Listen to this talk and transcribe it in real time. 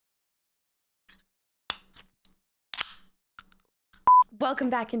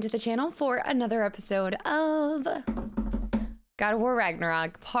Welcome back into the channel for another episode of God of War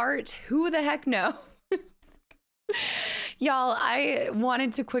Ragnarok, part who the heck knows? Y'all, I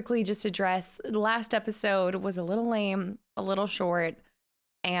wanted to quickly just address the last episode was a little lame, a little short,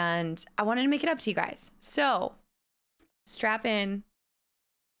 and I wanted to make it up to you guys. So, strap in.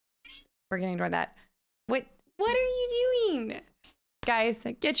 We're gonna ignore that. What are you doing? Guys,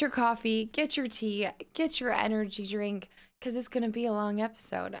 get your coffee, get your tea, get your energy drink, because it's going to be a long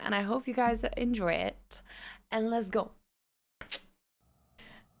episode, and I hope you guys enjoy it. And let's go.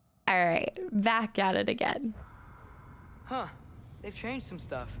 All right, back at it again. Huh, they've changed some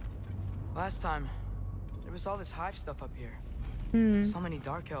stuff. Last time, there was all this hive stuff up here. So many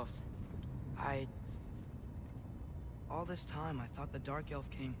dark elves. All this time, I thought the dark elf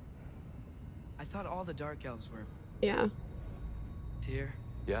king... I thought all the dark elves were... Yeah. Tyr?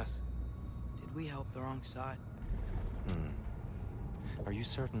 Yes. Did we help the wrong side? Are you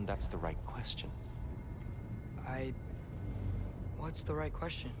certain that's the right question? What's the right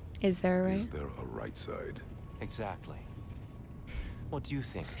question? Is there a right? Is there a right side? Exactly. What do you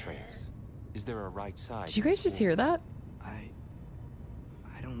think, Atreus? Is there a right side? Did you guys just hear that? I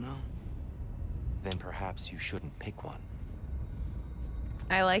don't know. Then perhaps you shouldn't pick one.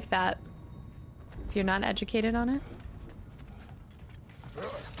 I like that. If you're not educated on it.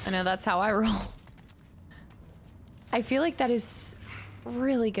 I know that's how I roll. I feel like that is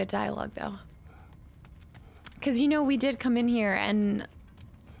really good dialogue, though. Because, you know, we did come in here and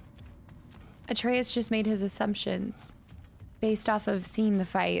Atreus just made his assumptions based off of seeing the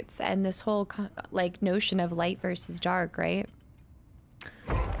fights and this whole, like, notion of light versus dark, right?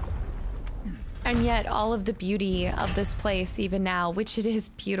 And yet all of the beauty of this place, even now, which it is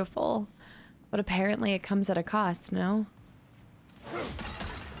beautiful, but apparently it comes at a cost, no?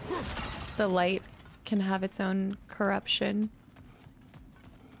 The light can have its own corruption.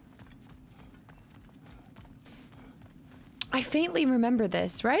 I faintly remember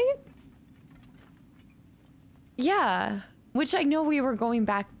this, right? Yeah, which I know we were going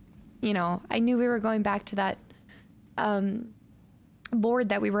back, you know, I knew we were going back to that board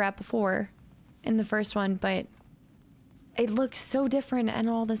that we were at before in the first one, but it looks so different and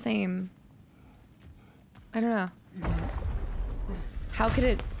all the same. I don't know. How could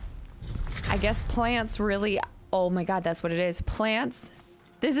it... I guess plants really... Oh my god, that's what it is. Plants.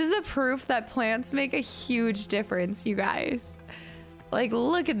 This is the proof that plants make a huge difference, you guys. Like,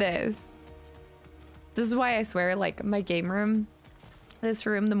 look at this. This is why I swear, like, my game room, this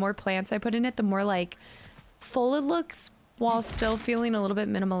room, the more plants I put in it, the more, like, full it looks while still feeling a little bit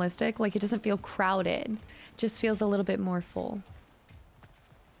minimalistic. Like, it doesn't feel crowded. It just feels a little bit more full.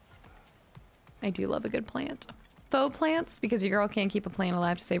 I do love a good plant. Faux plants, because your girl can't keep a plant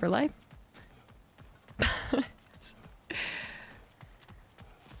alive to save her life.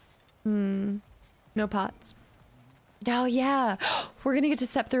 No pots. Oh yeah, we're gonna get to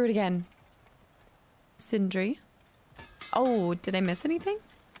step through it again. Sindri. Oh, did I miss anything?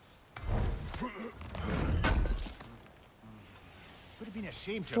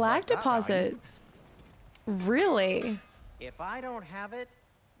 Slag deposits. Really? If I don't have it,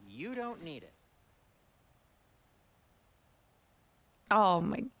 you don't need it. Oh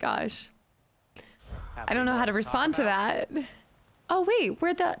my gosh. I don't know how to respond to that. Oh wait,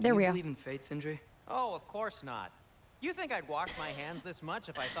 there we You are. believe in fate, Sindri? Oh, of course not. You think I'd wash my hands this much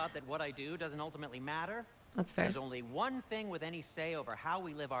if I thought that what I do doesn't ultimately matter? That's fair. There's only one thing with any say over how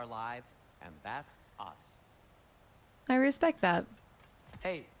we live our lives, and that's us. I respect that.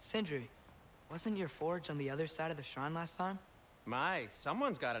 Hey, Sindri, wasn't your forge on the other side of the shrine last time? My,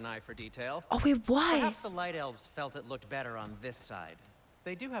 someone's got an eye for detail. Oh, it Perhaps was. the Light Elves felt it looked better on this side.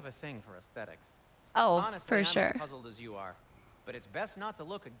 They do have a thing for aesthetics. Oh, Honestly, for I'm sure. as puzzled as you are. But it's best not to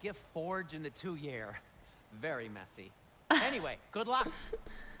look a gift forge in the 2-year. Very messy. Anyway, good luck.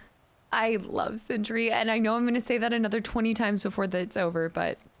 I love Sindri, and I know I'm going to say that another 20 times before it's over,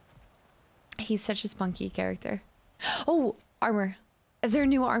 but he's such a spunky character. Oh, armor. Is there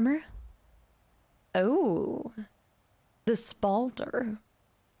new armor? Oh. The Spalter.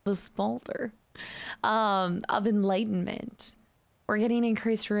 The Spalter. Of Enlightenment. We're getting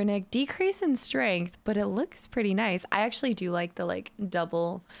increased runic, decrease in strength, but it looks pretty nice. I actually do like the like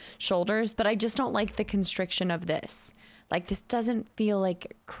double shoulders, but I just don't like the constriction of this. Like this doesn't feel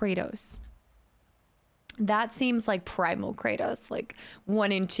like Kratos. That seems like primal Kratos, like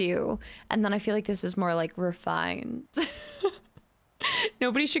 1 and 2. And then I feel like this is more like refined.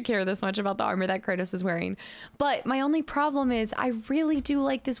 Nobody should care this much about the armor that Kratos is wearing. But my only problem is I really do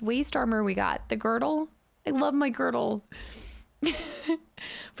like this waist armor we got. The girdle. I love my girdle.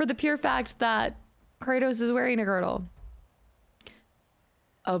 For the pure fact that Kratos is wearing a girdle.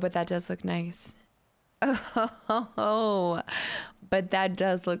 Oh, but that does look nice. Oh, but that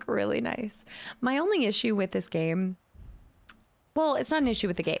does look really nice. My only issue with this game, well, it's not an issue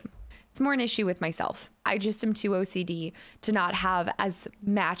with the game. It's more an issue with myself. I just am too OCD to not have as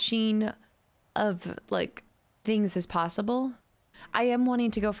matching of like things as possible. I am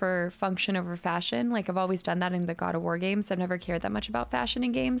wanting to go for function over fashion. Like I've always done that in the God of War games. I've never cared that much about fashion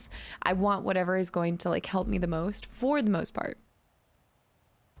in games. I want whatever is going to like help me the most for the most part.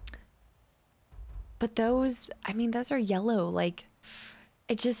 But those, I mean, those are yellow. Like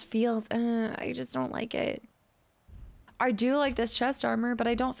it just feels, I just don't like it. I do like this chest armor, but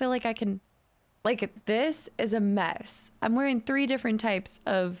I don't feel like I can, like this is a mess. I'm wearing 3 different types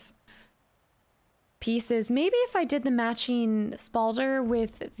of pieces. Maybe if I did the matching spalder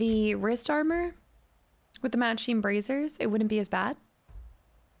with the wrist armor, with the matching braziers, it wouldn't be as bad.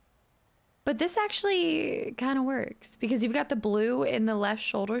 But this actually kind of works because you've got the blue in the left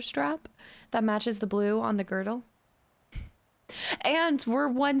shoulder strap that matches the blue on the girdle. And we're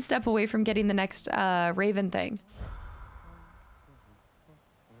 1 step away from getting the next Raven thing.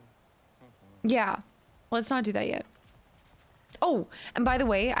 Yeah, let's not do that yet. Oh, and by the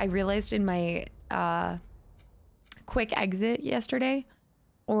way, I realized in my quick exit yesterday,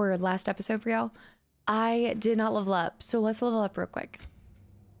 or last episode for y'all, I did not level up. So let's level up real quick.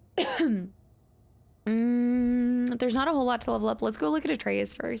 There's not a whole lot to level up. Let's go look at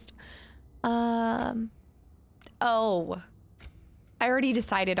Atreus first. Oh, I already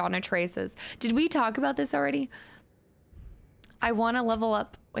decided on Atreus's. Did we talk about this already? I want to level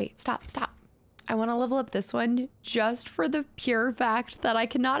up. Wait, stop. I want to level up this one just for the pure fact that I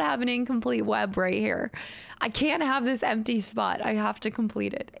cannot have an incomplete web right here. I can't have this empty spot. I have to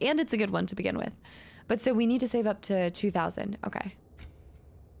complete it. And it's a good one to begin with. But so we need to save up to 2,000. Okay.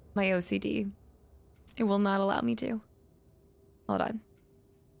 My OCD. It will not allow me to. Hold on.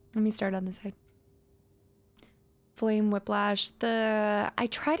 Let me start on this side. Flame Whiplash. I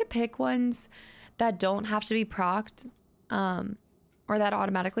try to pick ones that don't have to be procced. Or that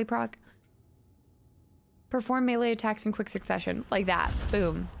automatically proc. Perform melee attacks in quick succession. Like that.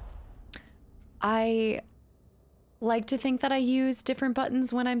 Boom. I like to think that I use different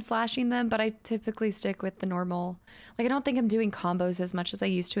buttons when I'm slashing them, but I typically stick with the normal. Like, I don't think I'm doing combos as much as I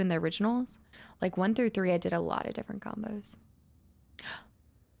used to in the originals. Like 1 through 3, I did a lot of different combos.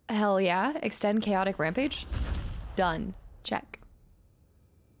 Hell yeah. Extend Chaotic Rampage. Done. Check.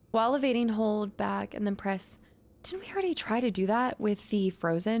 While evading, hold back and then press. Didn't we already try to do that with the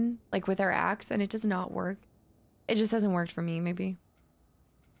Frozen? Like with our axe, and it does not work. It just hasn't worked for me, maybe.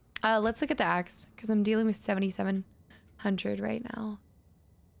 Let's look at the axe, because I'm dealing with 7,700 right now.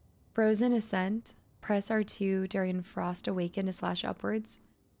 Frozen Ascent. Press R2 during Frost Awaken to slash upwards.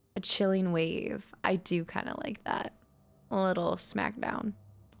 A Chilling Wave. I do kind of like that. A little smack down.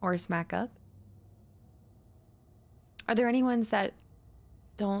 Or smack up. Are there any ones that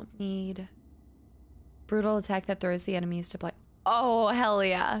don't need... Brutal attack that throws the enemies to play. Oh, hell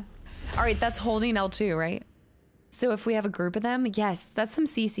yeah. All right, that's holding L2, right? So if we have a group of them, yes, that's some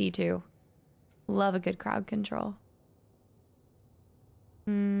CC too. Love a good crowd control.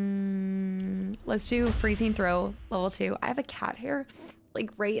 Let's do Freezing Throw, level 2. I have a cat hair,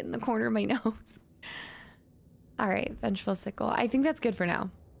 like right in the corner of my nose. All right, Vengeful Sickle. I think that's good for now.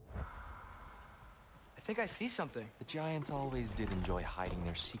 I think I see something. The giants always did enjoy hiding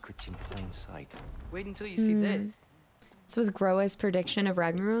their secrets in plain sight. Wait until you see this. This was Groa's prediction of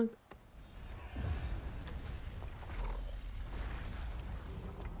Ragnarok.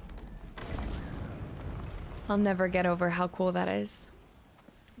 I'll never get over how cool that is.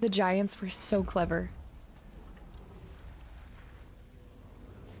 The giants were so clever.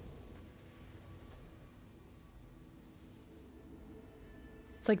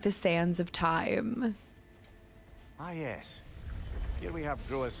 It's like the sands of time. Ah, yes. Here we have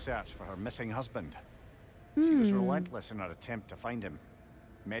Groa's search for her missing husband. She was relentless in her attempt to find him.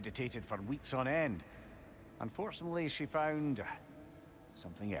 Meditated for weeks on end. Unfortunately, she found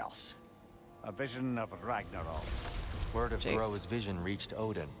something else. A vision of Ragnarok. Word of Groa's vision reached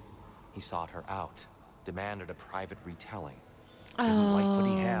Odin. He sought her out, demanded a private retelling. Didn't like what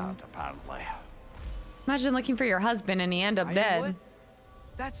he heard, apparently. Imagine looking for your husband and he end up dead. Ironwood?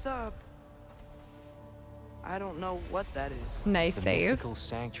 That's the... I don't know what that is. Nice The save. mythical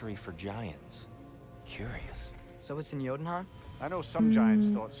sanctuary for giants. Curious. So it's in Jotunheim? I know some giants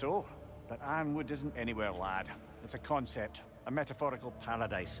thought so, but Ironwood isn't anywhere, lad. It's a concept, a metaphorical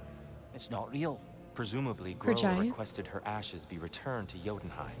paradise. It's not real. Presumably, For Groa giants? requested her ashes be returned to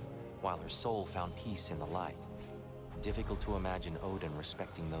Jotunheim, while her soul found peace in the light. Difficult to imagine Odin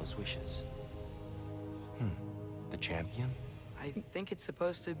respecting those wishes. The champion? I think it's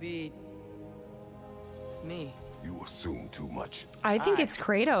supposed to be me. You assume too much. I think it's Best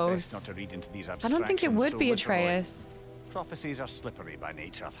not Kratos. to read into these I don't think it abstractions would so be literally. Atreus. Prophecies are slippery by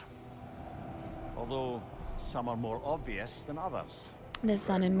nature. Although some are more obvious than others. The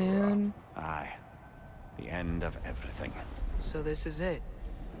sun and moon. Aye. The end of everything. So this is it.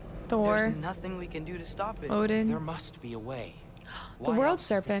 Thor. There's nothing we can do to stop it. There Odin. must be a way. The Why world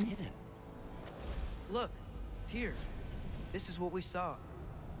else is this serpent. hidden? Look, Tyr. This is what we saw.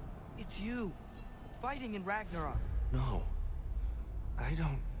 It's you, fighting in Ragnarok. No. I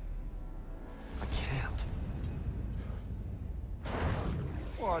can't.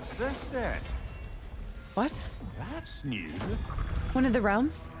 What's this then? What? That's new. One of the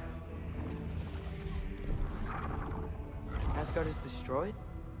realms? Asgard is destroyed?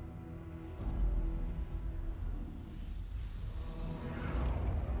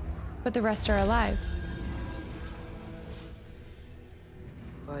 But the rest are alive.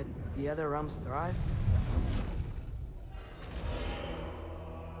 But the other realms thrive?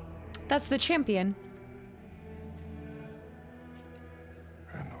 That's the champion.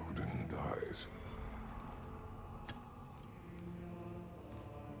 And Odin dies.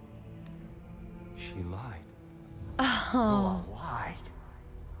 She lied. Oh, Lied.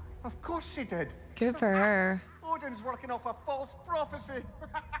 Of course she did. good for her. Odin's working off a false prophecy.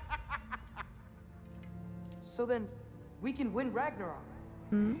 So then, we can win Ragnarok.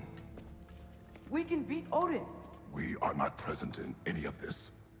 We can beat Odin. We are not present in any of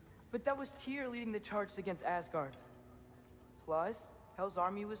this. But that was Tyr leading the charge against Asgard. Plus, Hell's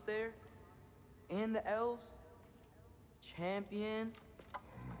army was there. And the elves. Champion.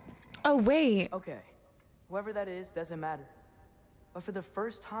 Oh, wait. Okay, whoever that is doesn't matter. But for the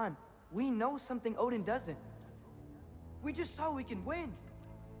first time, we know something Odin doesn't. We just saw we can win.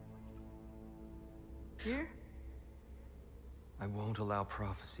 Tyr? I won't allow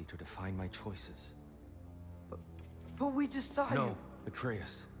prophecy to define my choices. But we just saw No, you.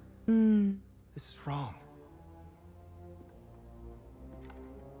 Atreus. This is wrong.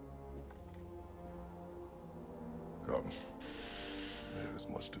 Come. There is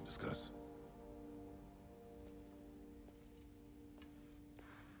much to discuss.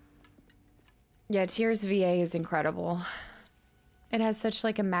 Yeah, Tyr's VA is incredible. It has such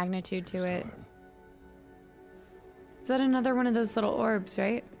like a magnitude to it. Time. Is that another one of those little orbs,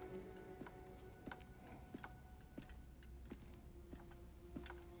 right?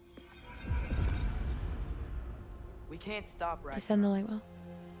 We can't stop Ragnarok, Descend the light well.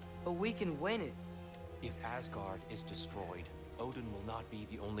 but we can win it. If Asgard is destroyed, Odin will not be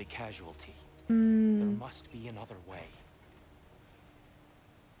the only casualty. Hmm. There must be another way.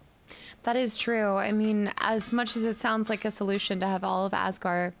 That is true. I mean, as much as it sounds like a solution to have all of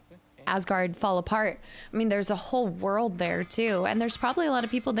Asgard fall apart, I mean, there's a whole world there too, and there's probably a lot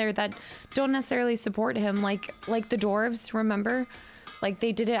of people there that don't necessarily support him, like the dwarves. Remember, like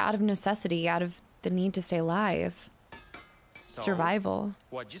they did it out of necessity, out of the need to stay alive, survival.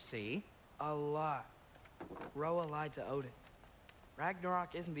 What'd you see? A lot. Groa lied to Odin.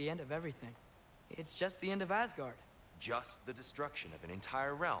 Ragnarok isn't the end of everything. It's just the end of Asgard. Just the destruction of an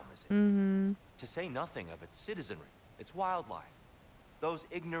entire realm, is it? To say nothing of its citizenry, its wildlife, those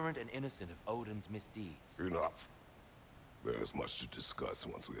ignorant and innocent of Odin's misdeeds. Enough. There is much to discuss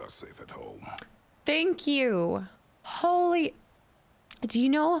once we are safe at home. Thank you. Holy. Do you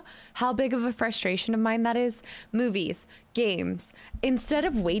know how big of a frustration of mine that is? Movies, games. Instead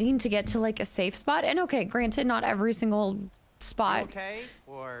of waiting to get to like a safe spot, and okay, granted, not every single spot. Okay,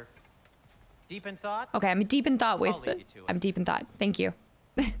 or deep in thought? Okay, I'm deep in thought with I'll leave you to it. I'm deep in thought. Thank you.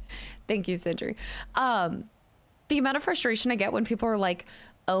 Thank you, Sindri. The amount of frustration I get when people are like,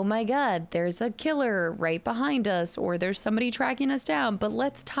 oh my god, there's a killer right behind us, or there's somebody tracking us down, but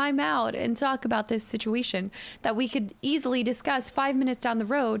let's time out and talk about this situation that we could easily discuss 5 minutes down the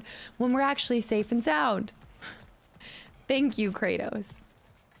road when we're actually safe and sound. Thank you, Kratos.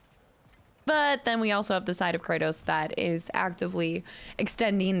 But then we also have the side of Kratos that is actively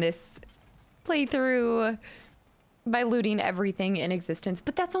extending this playthrough by looting everything in existence.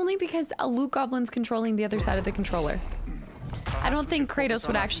 But that's only because a loot goblin's controlling the other side of the controller. I don't think Kratos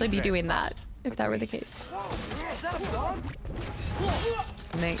would actually be doing that if that were the case.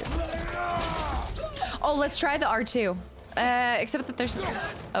 Nice. Oh, let's try the R2. Except that there's...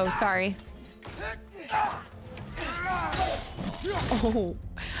 Oh, sorry. Oh.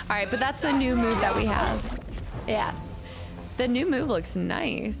 Alright, but that's the new move that we have. Yeah. The new move looks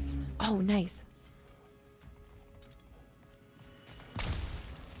nice. Oh, nice.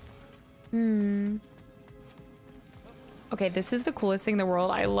 Okay, this is the coolest thing in the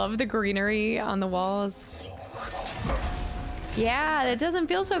world. I love the greenery on the walls. Yeah, that doesn't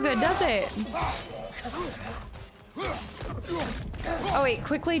feel so good, does it? Oh wait,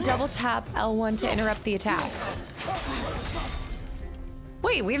 quickly double tap L1 to interrupt the attack.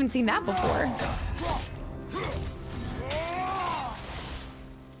 Wait, we haven't seen that before.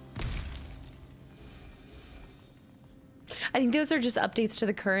 I think those are just updates to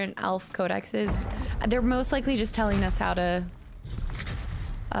the current Elf codexes. They're most likely just telling us how to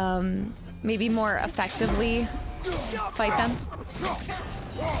maybe more effectively fight them.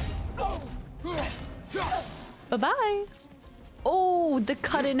 Bye-bye. Oh, the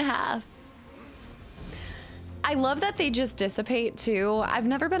cut in half. I love that they just dissipate too. I've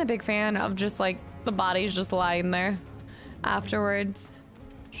never been a big fan of just like the bodies just lying there afterwards.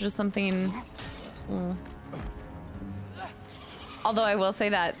 Just something. Although I will say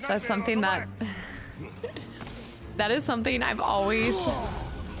that that's something that that is something I've always.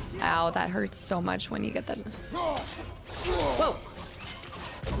 Ow, that hurts so much when you get that. Whoa.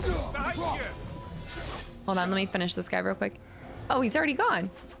 Hold on, let me finish this guy real quick. Oh, he's already gone.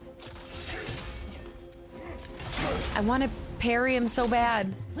 I want to parry him so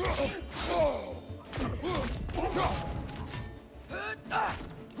bad.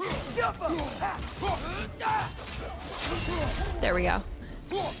 There we go.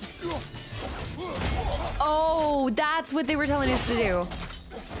 Oh, that's what they were telling us to do.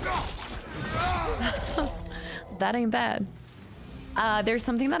 That ain't bad. There's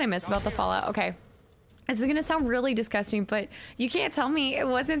something that I miss about the Fallout. Okay. This is gonna sound really disgusting, but you can't tell me it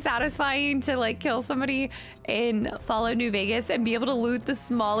wasn't satisfying to like kill somebody in Fallout New Vegas and be able to loot the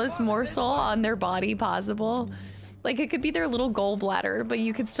smallest morsel on their body possible. Like it could be their little gallbladder, but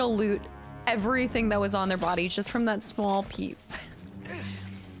you could still loot everything that was on their body just from that small piece.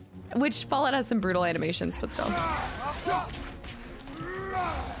 Which Fallout has some brutal animations, but still.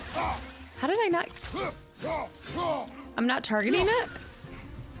 How did I not? I'm not targeting it?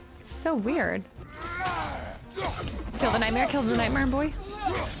 It's so weird. Kill the nightmare, boy.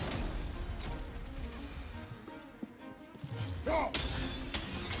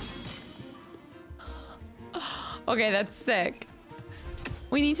 Okay, that's sick.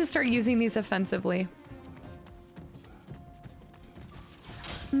 We need to start using these offensively.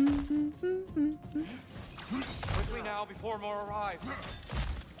 Quickly now before more arrive.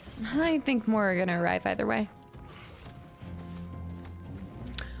 I think more are gonna arrive either way.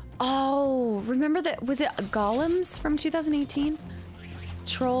 Oh, remember that? Was it golems from 2018?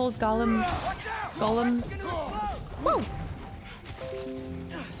 Trolls, golems. Whoa!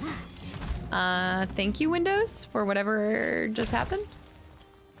 Thank you, Windows, for whatever just happened.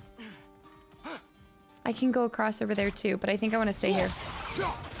 I can go across over there too, but I think I want to stay here.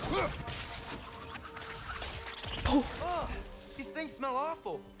 Oh, these things smell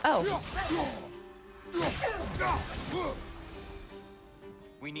awful. Oh.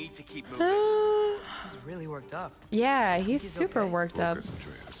 We need to keep moving. He's really worked up. Yeah, he's super worked up.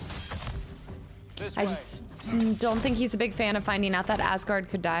 I just don't think he's a big fan of finding out that Asgard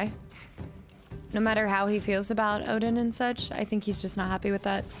could die. No matter how he feels about Odin and such, I think he's just not happy with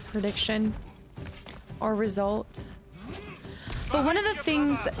that prediction or result. But one of the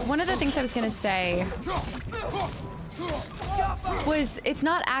things I was gonna say was it's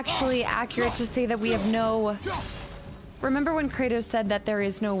not actually accurate to say that we have no. Remember when Kratos said that there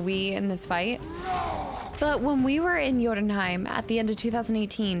is no we in this fight? But when we were in Jotunheim at the end of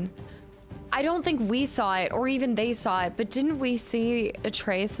 2018, I don't think we saw it, or even they saw it, but didn't we see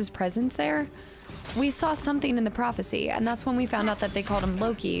Atreus' presence there? We saw something in the prophecy, and that's when we found out that they called him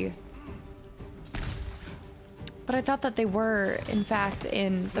Loki. But I thought that they were, in fact,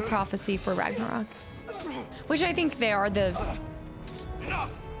 in the prophecy for Ragnarok. Which I think they are the...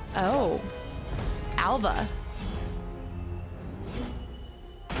 Oh. Alva.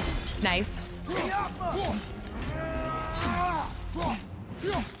 Nice.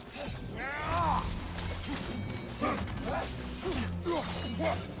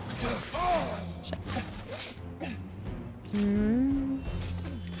 Shit.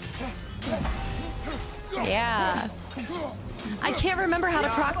 Yeah. I can't remember how to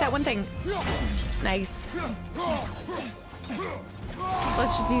proc that one thing. Nice.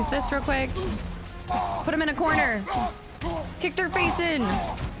 Let's just use this real quick. Put him in a corner. Kick their face in.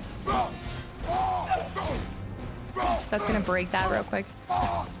 That's gonna break that real quick.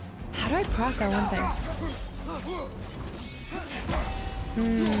 How do I proc that one thing?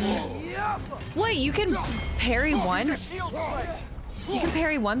 Wait, you can parry one? You can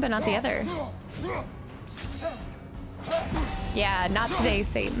parry one, but not the other. Yeah, not today,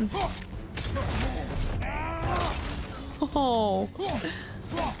 Satan. Oh.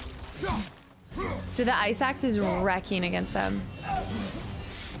 Dude, the ice axe is wrecking against them.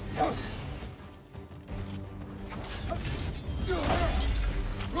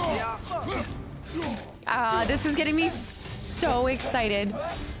 This is getting me so excited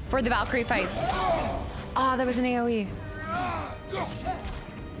for the Valkyrie fights. Oh, that was an AoE.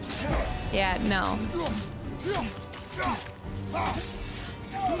 Yeah, no.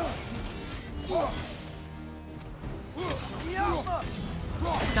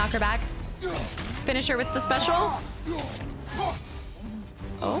 Knock her back. Finish her with the special.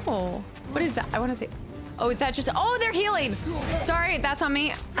 Oh, what is that? I want to see. Oh, is that just? Oh, they're healing. Sorry, that's on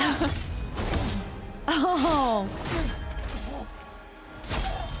me. Oh.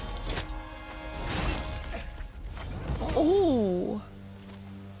 Oh.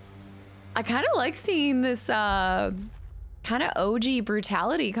 I kind of like seeing this kind of OG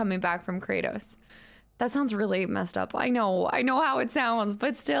brutality coming back from Kratos. That sounds really messed up. I know how it sounds,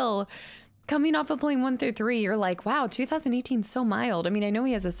 but still, coming off of playing 1 through 3, you're like, wow, 2018 is so mild. I mean, I know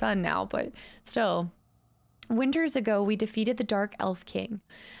he has a son now, but still. Winters ago, we defeated the Dark Elf King.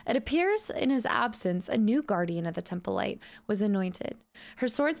 It appears in his absence, a new guardian of the Temple Light was anointed. Her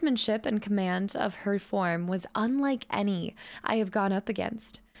swordsmanship and command of her form was unlike any I have gone up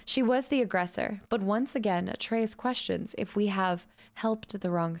against. She was the aggressor, but once again, Atreus questions if we have helped the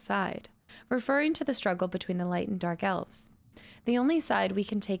wrong side, referring to the struggle between the light and dark elves. The only side we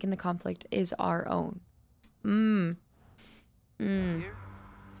can take in the conflict is our own. Here?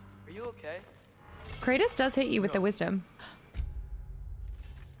 Are you okay? Kratos does hit you with the wisdom.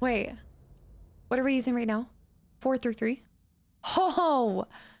 Wait, what are we using right now? 4 through 3? Oh!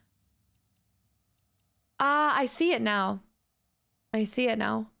 I see it now. I see it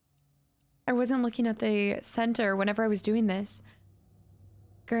now. I wasn't looking at the center whenever I was doing this.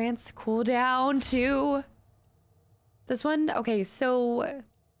 Grants cooldown to this one. Okay, so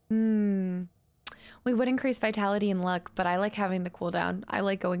we would increase vitality and luck, but I like having the cooldown. I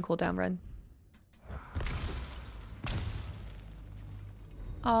like going cooldown run.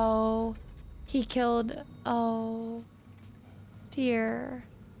 Oh, he killed. Oh, dear.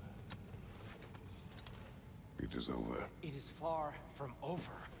 It is over. It is far from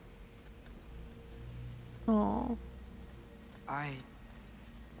over. Oh.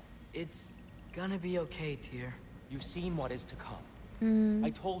 It's gonna be okay, Tyr. You've seen what is to come.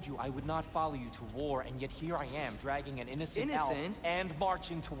 I told you I would not follow you to war, and yet here I am, dragging an innocent elf and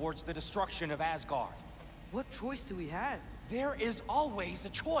marching towards the destruction of Asgard. What choice do we have? There is always a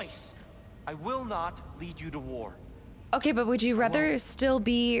choice. I will not lead you to war. Okay, but would you rather still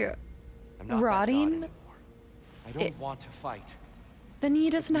be I'm not rotting? that god anymore. I don't want to fight. Then he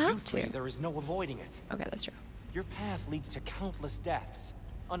doesn't You have three, to. there is no avoiding it. Okay, that's true. Your path leads to countless deaths,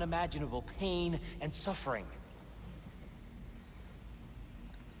 unimaginable pain and suffering.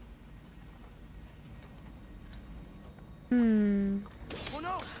 Oh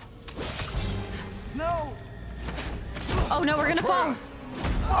no! No! Oh no, we're gonna fall.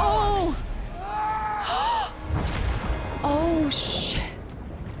 Oh! Oh shit.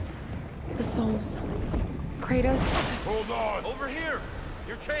 The souls. Kratos. Hold on! Over here!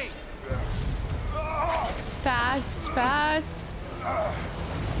 You're chased! Fast, fast.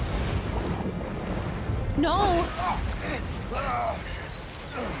 No!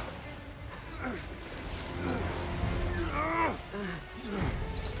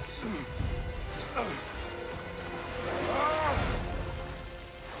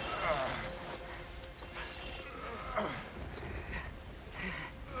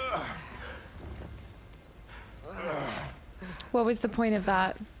 What was the point of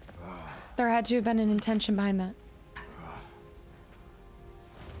that? There had to have been an intention behind that.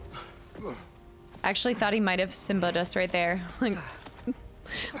 I actually thought he might have Simba'd us right there. Like,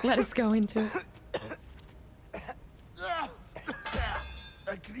 let us go into it.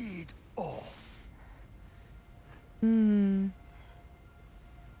 Agreed. Oh. Are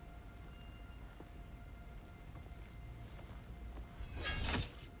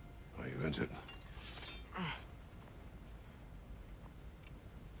you injured?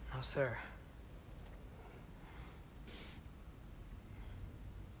 No, sir.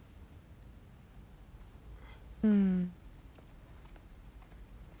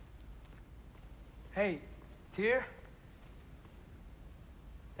 Hey, Tyr?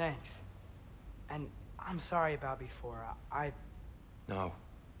 Thanks. And I'm sorry about before. No.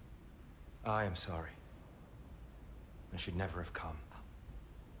 I am sorry. I should never have come.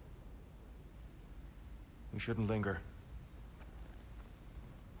 We shouldn't linger.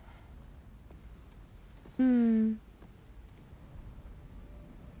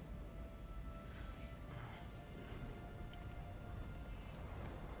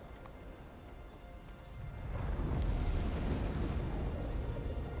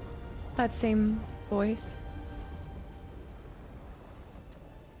 That same voice.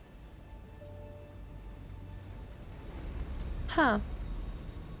 Huh.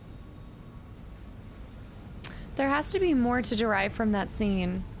 There has to be more to derive from that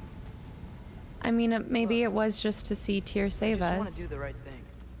scene. I mean, maybe it was just to see Tyr save I just us. want to do the right thing.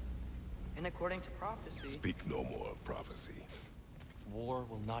 And according to prophecy... Speak no more of prophecy. War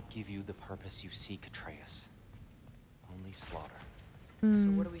will not give you the purpose you seek, Atreus. Only slaughter. So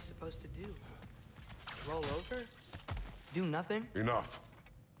what are we supposed to do? Roll over? Do nothing? Enough.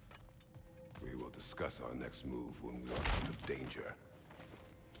 We will discuss our next move when we are out of danger.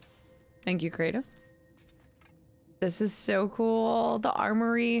 Thank you, Kratos. This is so cool. The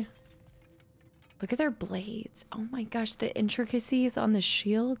armory. Look at their blades. Oh my gosh, the intricacies on the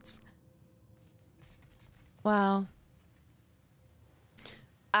shields. Wow.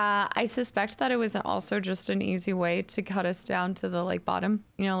 I suspect that it was also just an easy way to cut us down to the like bottom,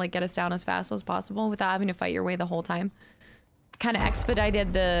 you know, like get us down as fast as possible without having to fight your way the whole time. Kind of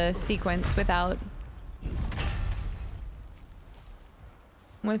expedited the sequence without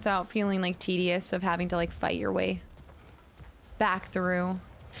feeling like tedious of having to like fight your way back through.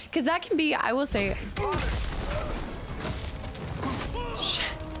 Because that can be, I will say,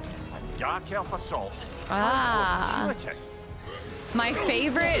 Dark elf assault. ah, my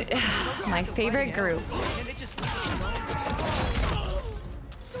favorite group.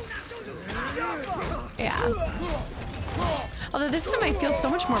 Yeah. Although this time I feel so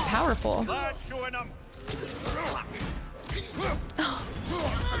much more powerful.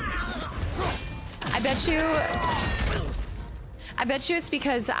 I bet you it's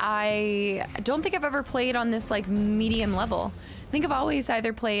because I don't think I've ever played on this like medium level. I think I've always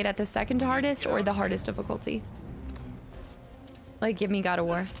either played at the second hardest or the hardest difficulty. Like, give me God of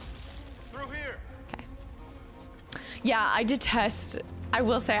War. Okay. Yeah, I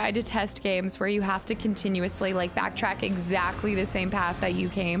will say I detest games where you have to continuously like backtrack exactly the same path that you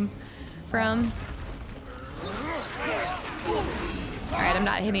came from. All right, I'm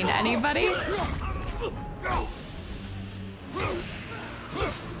not hitting anybody.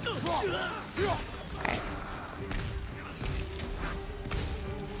 Alright.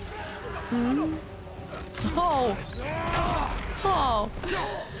 Oh! Oh!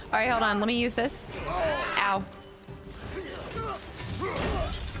 Alright, hold on. Let me use this. Ow.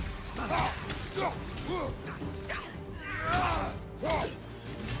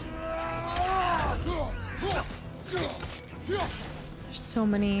 There's so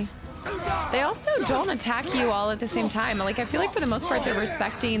many. They also don't attack you all at the same time. Like, I feel like for the most part, they're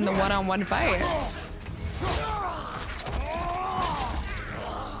respecting the one-on-one fight.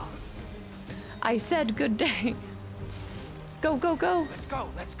 I said good day. Go, go, go. Let's go,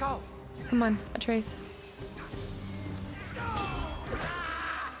 let's go. Come on, Atreus.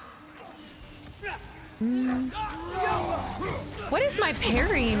 What is my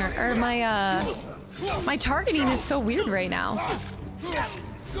parrying or my my targeting is so weird right now.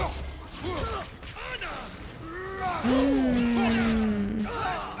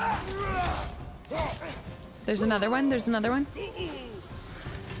 There's another one. There's another one.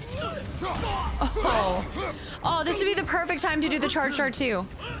 Oh. Oh, this would be the perfect time to do the charge dart too.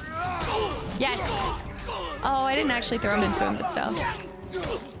 Yes. Oh, I didn't actually throw him into him, but still.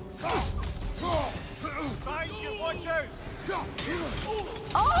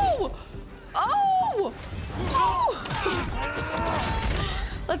 Oh! Oh! Oh!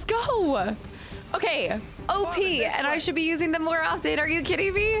 Let's go. Okay, OP, and I should be using them more often. Are you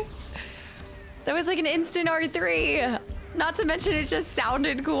kidding me? That was like an instant R3. Not to mention it just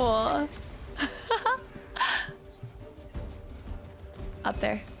sounded cool. Up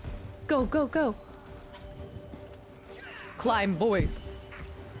there. Go, go, go. Climb, boy.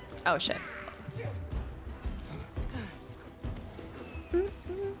 Oh, shit.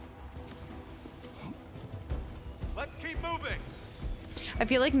 Let's keep moving. I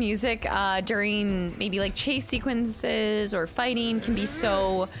feel like music during maybe like chase sequences or fighting can be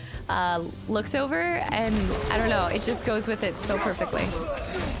so looked over, and I don't know, it just goes with it so perfectly.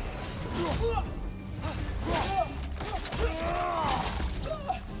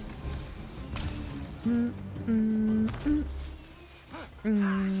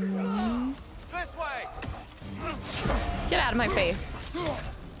 This way. Get out of my face.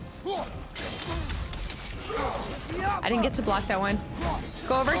 I didn't get to block that one.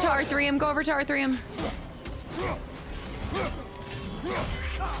 Go over to R3M, go over to R3M.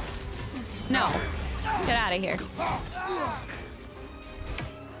 No. Get out of here.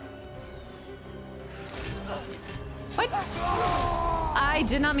 What? I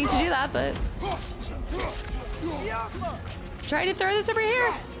did not mean to do that, but... Trying to throw this over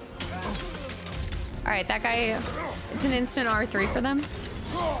here. All right, that guy, it's an instant R3 for them.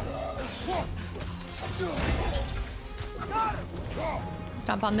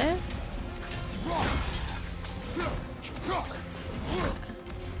 Stomp on this.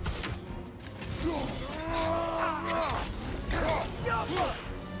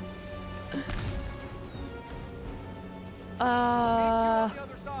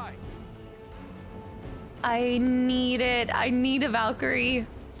 I need it. I need a Valkyrie.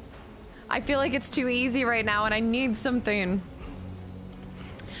 I feel like it's too easy right now and I need something.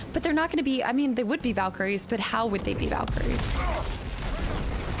 But they're not going to be, I mean, they would be Valkyries, but how would they be Valkyries?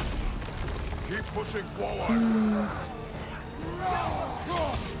 Keep pushing forward.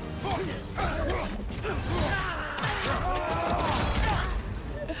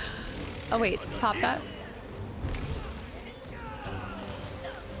 Oh wait, pop that.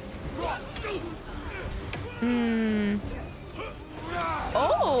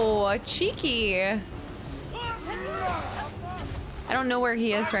 Oh, cheeky. I don't know where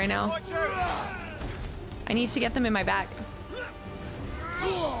he is right now. I need to get them in my back.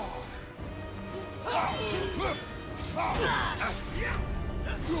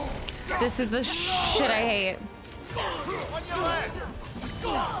 This is the shit I hate.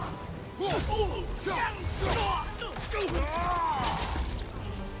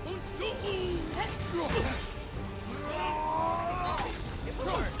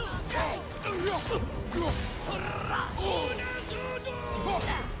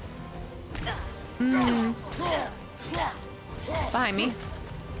 Behind me.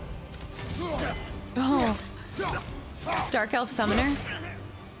 Oh. Dark Elf Summoner.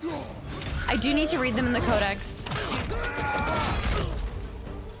 I do need to read them in the Codex.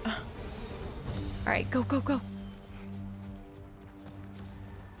 Alright, go, go, go.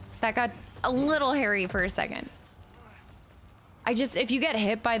 That got a little hairy for a second. If you get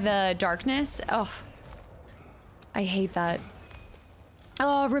hit by the darkness, oh, I hate that.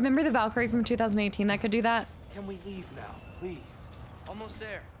 Oh, remember the Valkyrie from 2018 that could do that? Can we leave now, please? Almost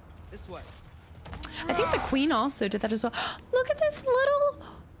there. This way. I think the Queen also did that as well. Look at this little,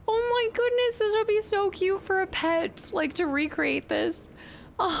 oh my goodness, this would be so cute for a pet, like to recreate this.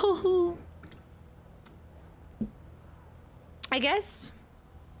 Oh. I guess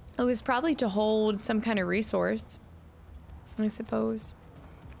it was probably to hold some kind of resource, I suppose.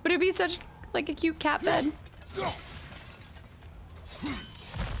 But it'd be such like a cute cat bed.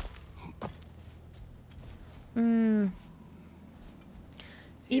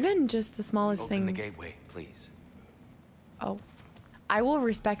 Even just the smallest Open things. the gateway, please. Oh, I will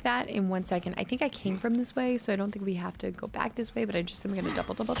respect that in 1 second. I think I came from this way, so I don't think we have to go back this way, but I'm gonna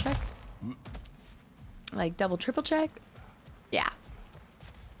double check. Like double, triple check. Yeah.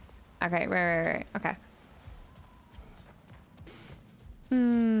 Okay, right. Okay.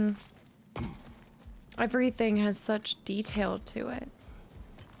 Everything has such detail to it.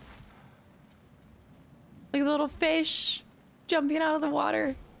 Like a little fish jumping out of the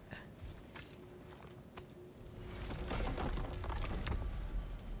water.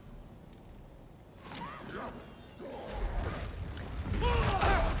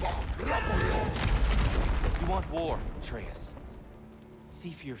 You want war, Atreus.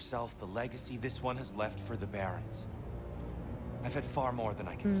 See for yourself the legacy this one has left for the Barons. I've had far more than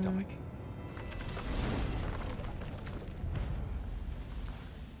I can stomach.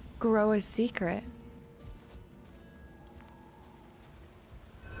 Groa's secret.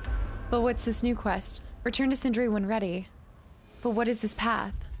 But what's this new quest? Return to Sindri when ready. But what is this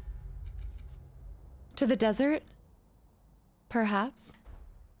path? To the desert? Perhaps?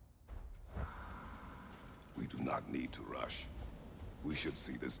 We do not need to rush. We should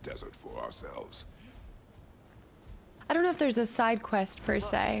see this desert for ourselves. I don't know if there's a side quest per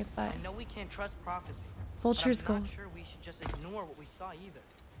se, but I know we can't trust prophecy. Vulture's but I'm gold. not sure we should just ignore what we saw either.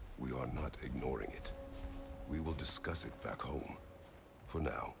 We are not ignoring it. We will discuss it back home. For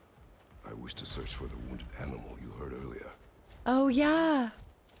now, I wish to search for the wounded animal you heard earlier. Oh yeah.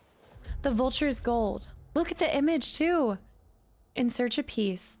 The vulture's gold. Look at the image too. In search of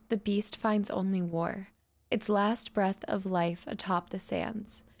peace, the beast finds only war. Its last breath of life atop the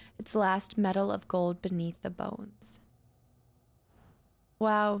sands. Its last medal of gold beneath the bones.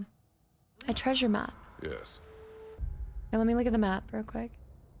 Wow. A treasure map. Yes. Now let me look at the map real quick.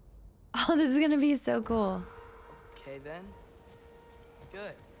 Oh, this is gonna be so cool. Okay then.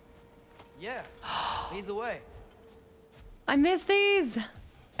 Good. Yeah. Lead the way. I miss these.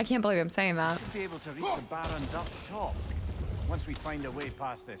 I can't believe I'm saying that. Should be able to reach the Barons up top. Once we find a way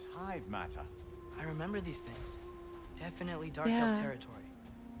past this hive matter. I remember these things. Definitely Dark Yeah. Elf territory.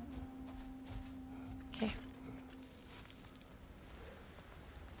 Okay.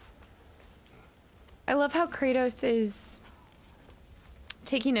 I love how Kratos is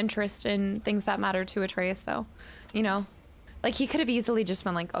taking interest in things that matter to Atreus, though. You know? Like, he could have easily just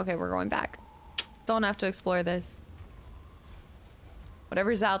been like, okay, we're going back. Don't have to explore this.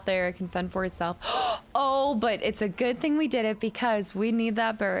 Whatever's out there, it can fend for itself. Oh, but it's a good thing we did it because we need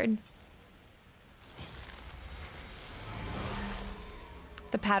that bird.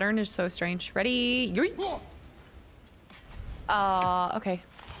 The pattern is so strange. Ready? Yoink. Okay.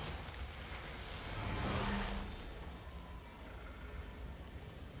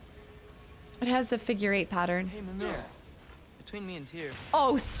 It has the figure 8 pattern. Hey, Mimir. Between me and Tyr.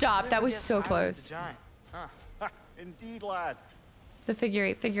 Oh, stop. That was so close. Huh. Indeed, lad. The figure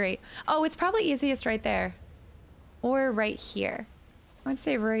 8, figure 8. Oh, it's probably easiest right there. Or right here. I would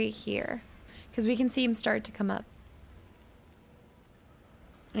say right here. Because we can see him start to come up.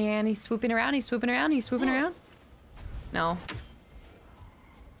 And he's swooping around, he's swooping around, he's swooping around. No.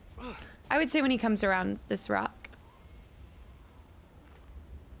 I would say when he comes around this rock.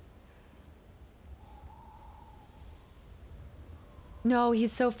 No,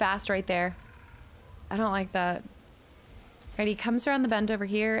 he's so fast right there. I don't like that. Right, he comes around the bend over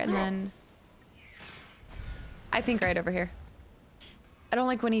here and then... I think right over here. I don't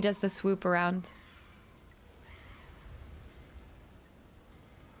like when he does the swoop around.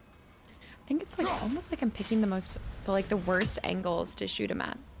 I think it's like almost like I'm picking the worst angles to shoot him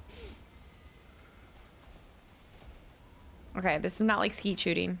at. Okay, this is not like skeet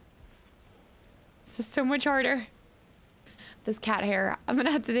shooting. This is so much harder. This cat hair. I'm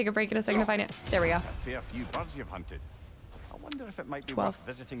gonna have to take a break in a second to find it. There we go. That's a fair few birds you've hunted. I wonder if it might be 12. worth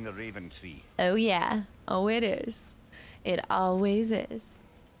visiting the Raven Tree. Oh yeah. Oh, it is. It always is.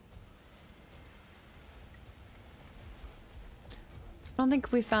 I don't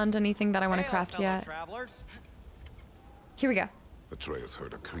think we found anything that I want to craft yet. Travelers. Here we go. Atreus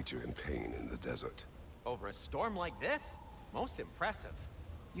heard a creature in pain in the desert. Over a storm like this? Most impressive.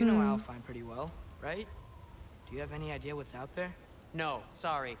 You know Alfheim pretty well, right? Do you have any idea what's out there? No,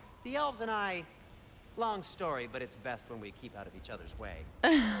 sorry. The elves and I... Long story, but it's best when we keep out of each other's way.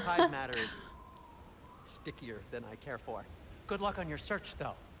 Hive matter is stickier than I care for. Good luck on your search,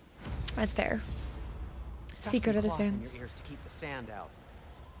 though. That's fair. Stuff Secret some of the cloth in Sands. your ears to keep the sand out.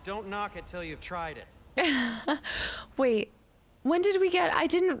 Don't knock it till you've tried it. Wait. When did we get... I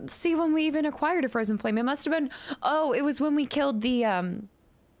didn't see when we even acquired a frozen flame. It must have been... Oh, it was when we killed the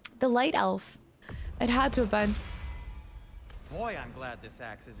light elf. It had to have been. Boy, I'm glad this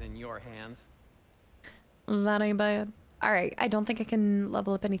axe is in your hands. That ain't bad. Alright, I don't think I can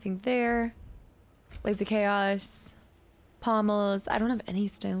level up anything there. Blades of Chaos. Pommels. I don't have any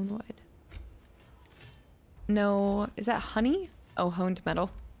stone wood. No. Is that honey? Oh, honed metal.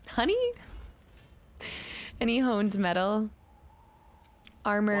 Honey? Any honed metal?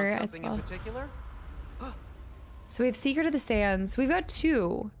 Armor Want as something well. in particular? So we have Secret of the Sands. We've got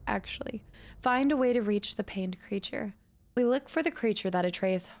 2, actually. Find a way to reach the pained creature. We look for the creature that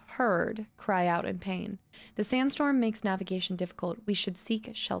Atreus heard cry out in pain. The sandstorm makes navigation difficult. We should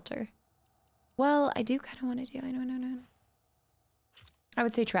seek shelter. Well, I do kind of want to do... I don't know. I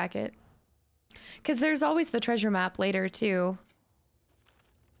would say track it. Because there's always the treasure map later, too.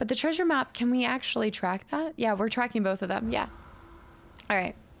 But the treasure map, can we actually track that? Yeah, we're tracking both of them. Yeah. All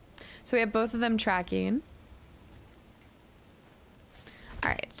right. So we have both of them tracking. All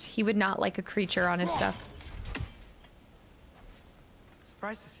right. He would not like a creature on his stuff.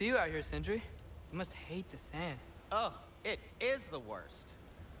 Surprised to see you out here, Sindri. You must hate the sand. Oh, it is the worst.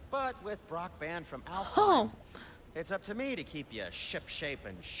 But with Brock banned from Alfheim, Oh. it's up to me to keep you ship-shape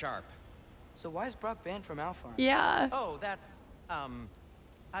and sharp. So why is Brock banned from Alfheim? Yeah. Oh, that's, I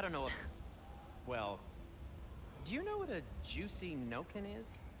don't know if... Well, do you know what a juicy noken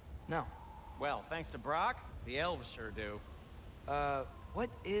is? No. Well, thanks to Brock, the elves sure do. What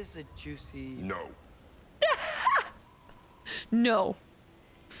is a juicy... No. No.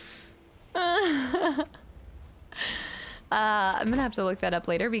 I'm gonna have to look that up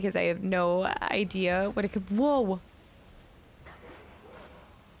later because I have no idea what it could... Whoa.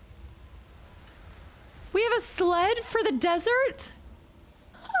 We have a sled for the desert?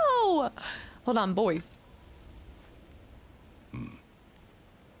 Oh. Hold on, boy.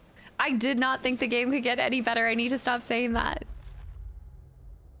 I did not think the game could get any better. I need to stop saying that.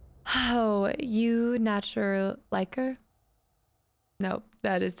 Oh, you natural liker? Nope,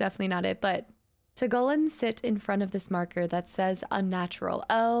 that is definitely not it. But to go and sit in front of this marker that says unnatural.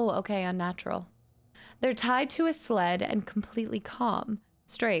 Oh, okay, unnatural. They're tied to a sled and completely calm.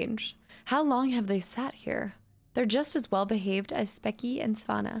 Strange. How long have they sat here? They're just as well behaved as Specky and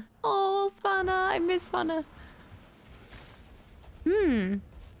Svana. Oh, Svana, I miss Svana.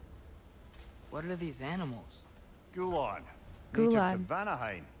 What are these animals? Gulon. Native to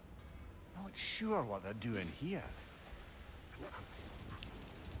Vanaheim. Not sure what they're doing here.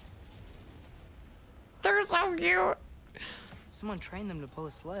 They're so cute. Someone trained them to pull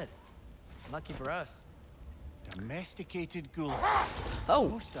a sled. Lucky for us. Domesticated Gulon. Oh.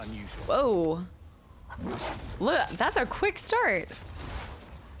 Most unusual. Whoa. Look, that's a quick start.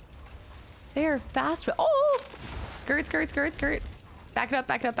 They are fast. Oh! Skirt, skirt, skirt, skirt. Back it up,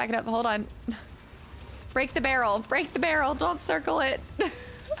 back it up, back it up. Hold on. Break the barrel. Break the barrel. Don't circle it. All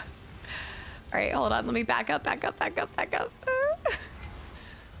right, hold on. Let me back up, back up, back up, back up.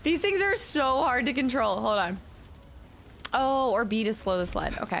 These things are so hard to control. Hold on. Oh, or B to slow the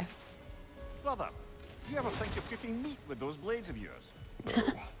sled. Okay. Brother, do you ever think of cooking meat with those blades of yours? No.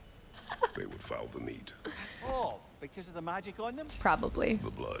 They would foul the meat. Oh, because of the magic on them? Probably.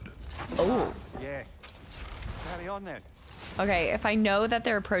 The blood. Oh. Yes. Carry on then. Okay, if I know that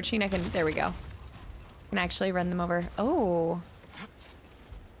they're approaching, I can... There we go. I can actually run them over. Oh.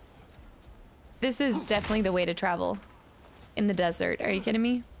 This is definitely the way to travel. In the desert. Are you kidding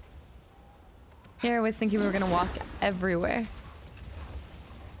me? Here, I was thinking we were gonna walk everywhere.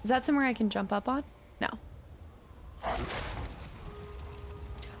 Is that somewhere I can jump up on? No.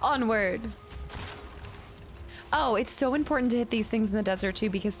 Onward. Oh, it's so important to hit these things in the desert too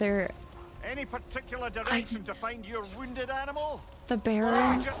because they're... Any particular direction to find your wounded animal? The Or are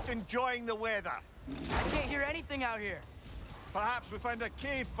Baron. you just enjoying the weather? I can't hear anything out here. Perhaps we find a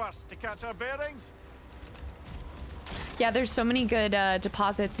cave first to catch our bearings? Yeah, there's so many good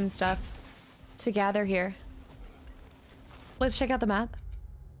deposits and stuff to gather here. Let's check out the map.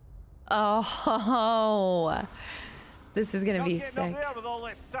 Oh, this is gonna be Not getting sick. up there with all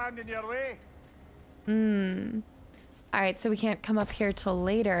this sand in your way. All right, so we can't come up here till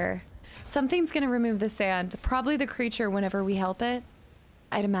later. Something's gonna remove the sand. Probably the creature whenever we help it,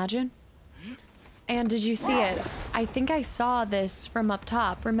 I'd imagine. And did you see it? I think I saw this from up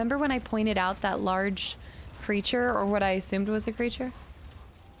top. Remember when I pointed out that large creature, or what I assumed was a creature?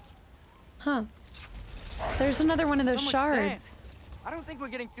 Huh. There's another one of those So much shards. sand. I don't think we're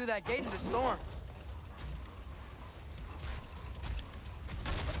getting through that gate in the storm.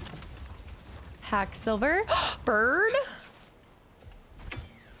 Hack silver. Bird.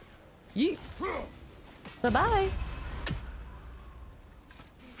 Yeet. Bye-bye.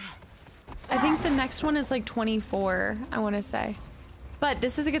 I think the next one is like 24, I want to say. But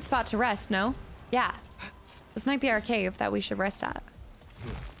this is a good spot to rest, no? Yeah. This might be our cave that we should rest at.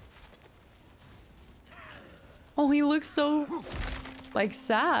 Oh, he looks so, like,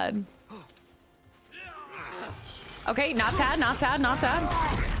 sad. Okay, not sad, not sad, not sad.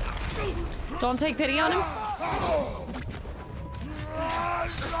 Don't take pity on him.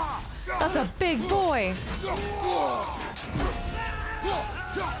 That's a big boy.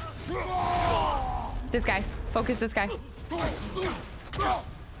 This guy. Focus this guy.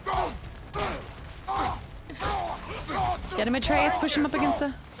 Get him, Atreus. Push him up against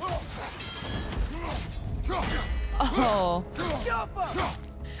the... Oh.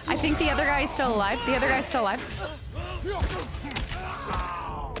 I think the other guy is still alive. The other guy's still alive.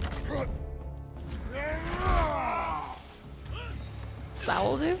 That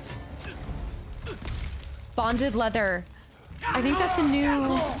will do. Bonded leather. I think that's a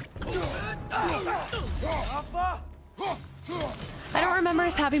new... I don't remember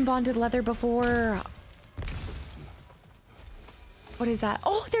us having bonded leather before. What is that?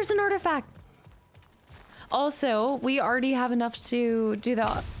 Oh, there's an artifact. Also, we already have enough to do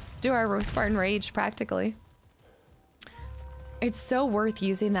our roast barn rage practically. It's so worth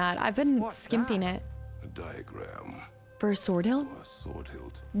using that. I've been skimping it. A diagram. For a sword hilt? A sword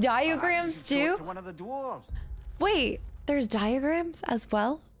hilt. Diagrams too? To one of the dwarves. Wait, there's diagrams as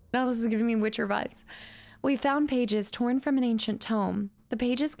well? Now this is giving me Witcher vibes. We found pages torn from an ancient tome. The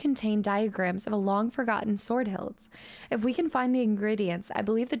pages contain diagrams of a long-forgotten sword hilts. If we can find the ingredients, I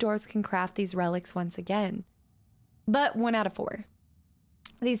believe the dwarves can craft these relics once again. But 1 out of 4.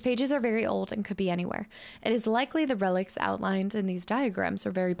 These pages are very old and could be anywhere. It is likely the relics outlined in these diagrams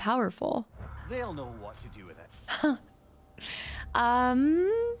are very powerful. They'll know what to do with it.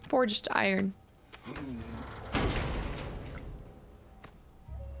 Forged iron.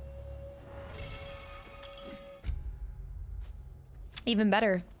 Even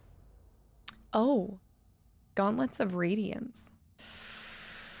better. Oh, gauntlets of radiance.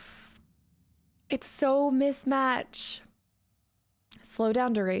 It's so mismatch. Slow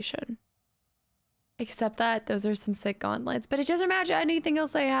down duration. Except that those are some sick gauntlets, but it doesn't match anything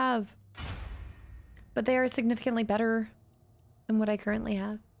else I have. But they are significantly better than what I currently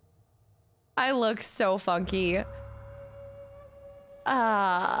have. I look so funky.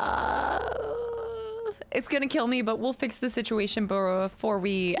 It's gonna kill me, but we'll fix the situation before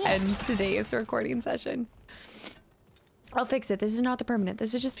we end today's recording session. I'll fix it. This is not the permanent.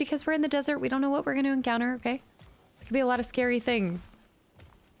 This is just because we're in the desert. We don't know what we're gonna encounter, okay? There could be a lot of scary things.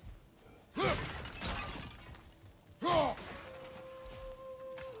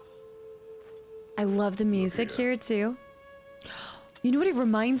 I love the music here too. You know what it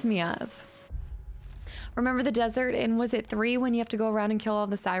reminds me of? Remember the desert in, was it 3 when you have to go around and kill all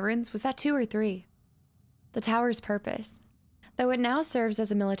the sirens? Was that 2 or 3? The tower's purpose. Though it now serves as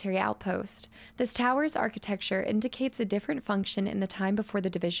a military outpost, this tower's architecture indicates a different function in the time before the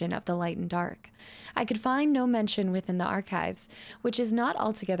division of the light and dark. I could find no mention within the archives, which is not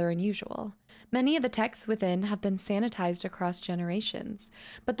altogether unusual. Many of the texts within have been sanitized across generations,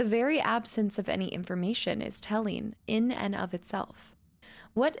 but the very absence of any information is telling in and of itself.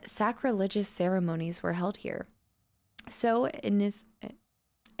 What sacrilegious ceremonies were held here? So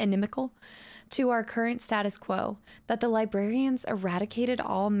inimical to our current status quo that the librarians eradicated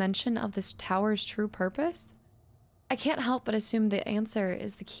all mention of this tower's true purpose? I can't help but assume the answer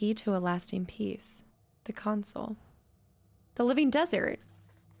is the key to a lasting peace. The console. The living desert.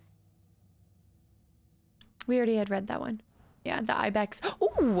 We already had read that one. Yeah, the ibex.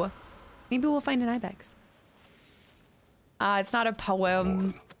 Ooh! Maybe we'll find an ibex. It's not a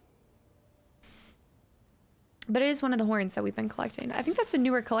poem. But it is one of the horns that we've been collecting. I think that's a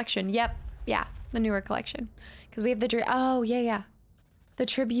newer collection. Yep. Yeah, the newer collection. Because we have the... Oh, yeah. The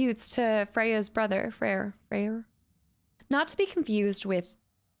tributes to Freya's brother, Freyr. Not to be confused with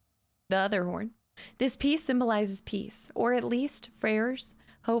the other horn. This piece symbolizes peace, or at least Freyr's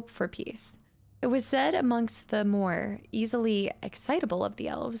hope for peace. It was said amongst the more easily excitable of the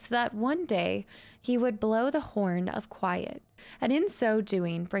elves that one day he would blow the horn of quiet, and in so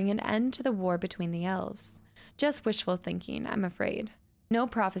doing bring an end to the war between the elves. Just wishful thinking, I'm afraid. No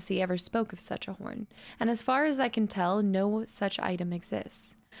prophecy ever spoke of such a horn, and as far as I can tell, no such item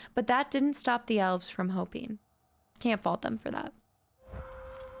exists. But that didn't stop the elves from hoping. Can't fault them for that.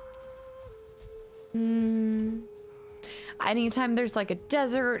 Anytime there's like a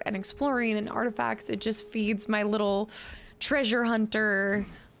desert and exploring and artifacts, it just feeds my little treasure hunter,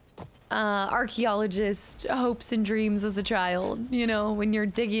 archaeologist hopes and dreams as a child. You know, when you're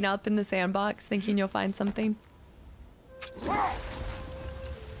digging up in the sandbox thinking you'll find something.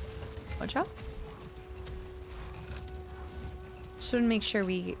 Watch out. Just want to make sure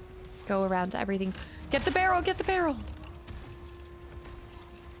we go around to everything. Get the barrel, get the barrel.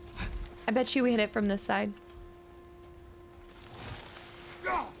 I bet you we hit it from this side.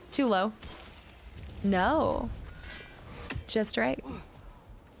 Too low. No. Just right.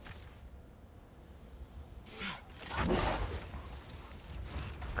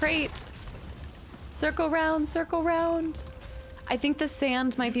 Great. Circle round, circle round. I think the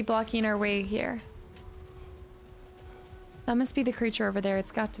sand might be blocking our way here. That must be the creature over there.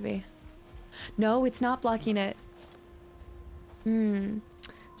 It's got to be. No, it's not blocking it.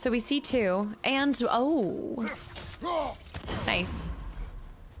 So we see 2. And, oh. Nice.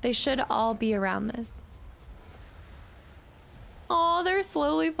 They should all be around this. Oh, they're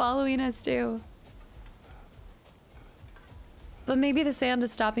slowly following us too. But maybe the sand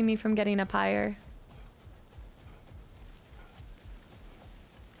is stopping me from getting up higher.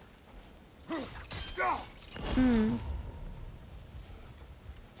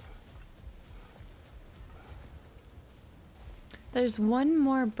 There's one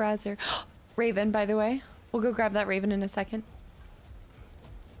more browser. Raven, by the way. We'll go grab that raven in a second.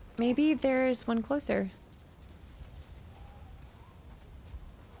 Maybe there's one closer.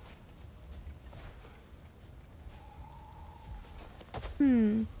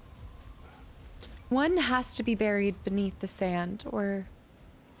 One has to be buried beneath the sand, or...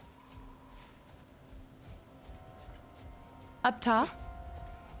 Up top?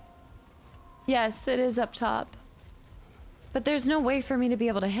 Yes, it is up top. But there's no way for me to be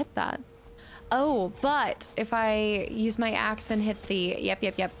able to hit that. Oh, but if I use my axe and hit the...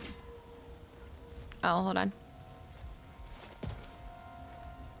 Yep. Oh, hold on.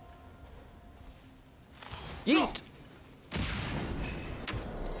 Yeet!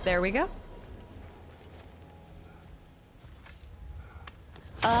 There we go.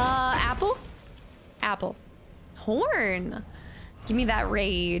 Apple? Apple. Horn! Give me that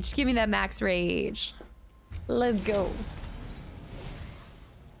rage. Give me that max rage. Let's go.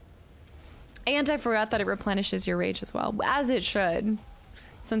 And I forgot that it replenishes your rage as well, as it should,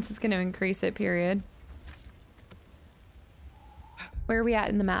 since it's going to increase it, period. Where are we at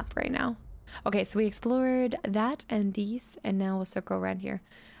in the map right now? Okay, so we explored that and these, and now we'll circle around here.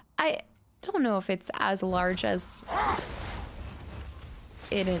 I don't know if it's as large as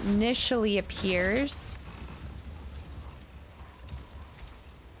it initially appears.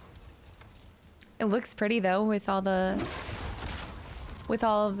 It looks pretty though with all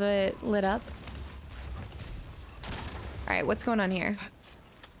of it lit up. All right, what's going on here?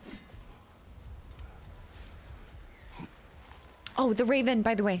 Oh, the raven,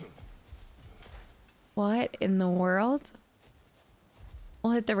 by the way. What in the world?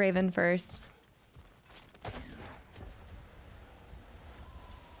 We'll hit the raven first.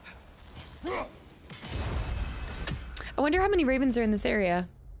 I wonder how many ravens are in this area.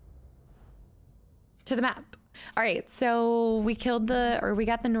 To the map. All right, so we got the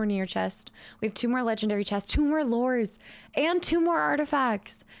Nornir chest. We have 2 more legendary chests, 2 more lores, and 2 more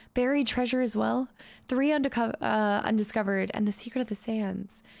artifacts. Buried treasure as well. 3 undiscovered, and the secret of the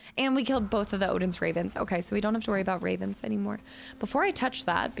sands. And we killed both of the Odin's ravens. Okay, so we don't have to worry about ravens anymore. Before I touch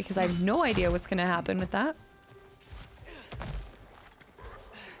that, because I have no idea what's gonna happen with that.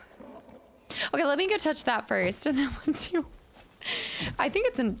 Okay, let me go touch that first, and then once you... I think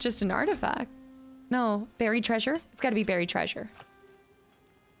it's just an artifact. No, buried treasure? It's gotta be buried treasure.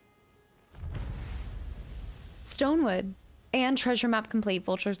 Stonewood. And treasure map complete,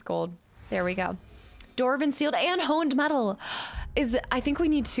 Vulture's gold. There we go. Dwarven sealed and honed metal. I think we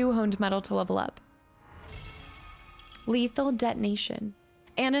need 2 honed metal to level up. Lethal detonation.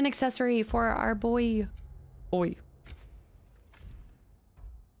 And an accessory for our boy. All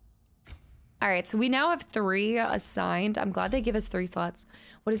right, so we now have 3 assigned. I'm glad they give us 3 slots.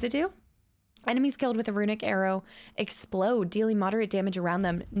 What does it do? Enemies killed with a runic arrow explode, dealing moderate damage around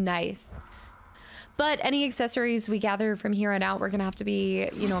them. Nice. But any accessories we gather from here on out, we're gonna have to be,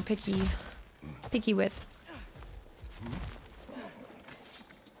 you know, picky with.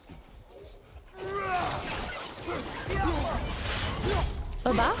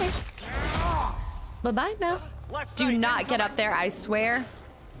 Bye-bye. Bye-bye now. Do not get up there, I swear.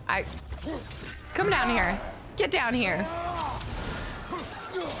 Come down here. Get down here.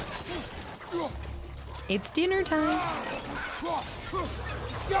 It's dinner time.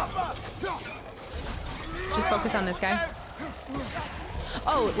 Just focus on this guy.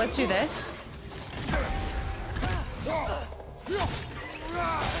 Oh, let's do this.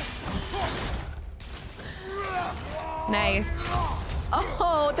 Nice.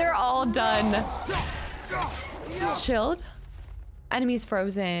 Oh, they're all done. Chilled. Enemies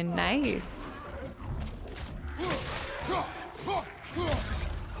frozen. Nice.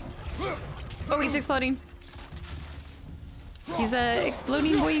 Oh, he's exploding. He's a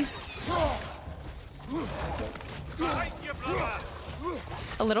exploding boy.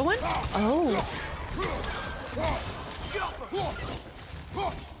 A little one? Oh.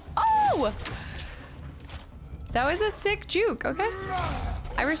 Oh! That was a sick juke, okay?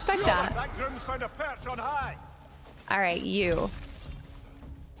 I respect that. All right, you.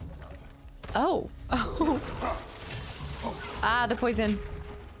 Oh. Oh. Ah, the poison.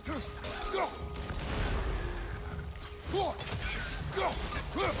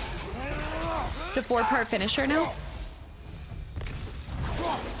 It's a 4-part finisher now.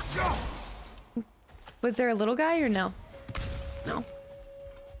 Was there a little guy or no? No.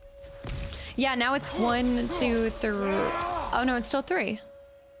 Yeah, now it's 1, 2, 3. Oh no, it's still 3.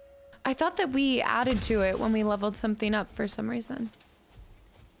 I thought that we added to it when we leveled something up for some reason.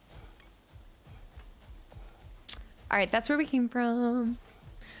 All right, that's where we came from.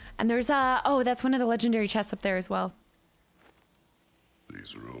 And there's oh, that's one of the legendary chests up there as well.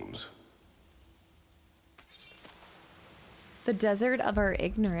 These rooms. The desert of our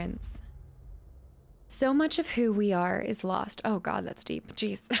ignorance. So much of who we are is lost. Oh God, that's deep.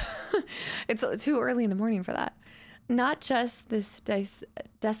 Jeez. It's too early in the morning for that. Not just this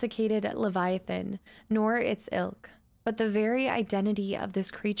desiccated Leviathan, nor its ilk, but the very identity of this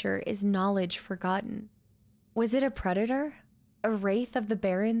creature is knowledge forgotten. Was it a predator? A wraith of the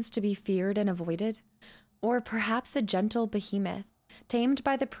barrens to be feared and avoided? Or perhaps a gentle behemoth, tamed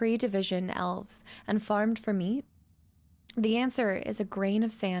by the pre-division elves and farmed for meat? The answer is a grain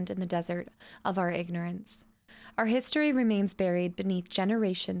of sand in the desert of our ignorance. Our history remains buried beneath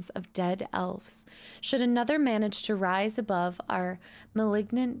generations of dead elves. Should another manage to rise above our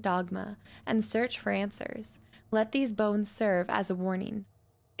malignant dogma and search for answers, let these bones serve as a warning.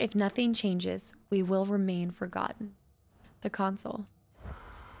 If nothing changes, we will remain forgotten. The console.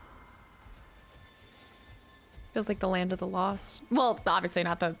 Feels like the land of the lost. Well, obviously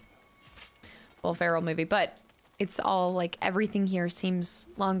not the Will Ferrell movie, but it's all like everything here seems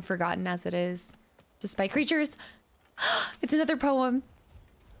long forgotten as it is. Despite creatures. It's another poem.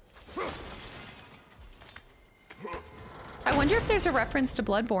 I wonder if there's a reference to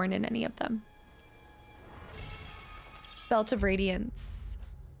Bloodborne in any of them. Belt of Radiance.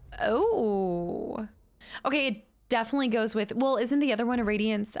 Oh. Okay, it definitely goes with, well, isn't the other one a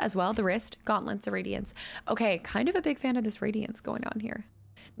radiance as well? The wrist? Gauntlets a radiance. Okay, kind of a big fan of this radiance going on here.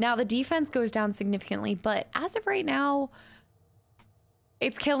 Now, the defense goes down significantly, but as of right now,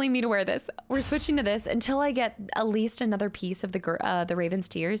 it's killing me to wear this. We're switching to this until I get at least another piece of the Raven's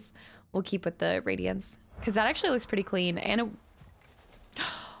Tears. We'll keep with the radiance, because that actually looks pretty clean. And it...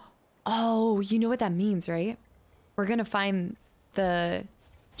 Oh, you know what that means, right? We're going to find the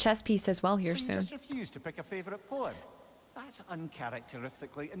chess piece as well here soon. You just refused to pick a favorite poem. That's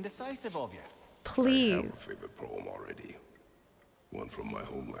uncharacteristically indecisive of you. Please. I have a favorite poem already. One from my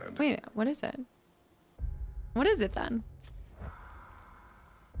homeland. Wait, what is it? What is it then?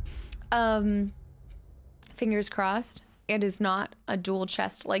 Fingers crossed. It is not a dual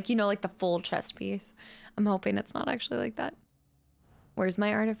chest, like, you know, like the full chest piece. I'm hoping it's not actually like that. Where's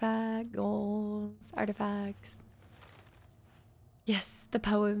my artifact? Goals, artifacts. Yes, the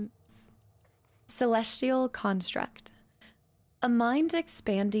poems. Celestial Construct. A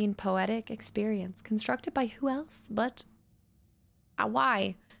mind-expanding poetic experience constructed by who else but...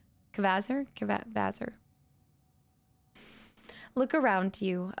 why? Kvazer? Look around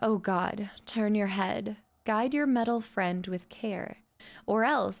you, oh God, turn your head, guide your metal friend with care, or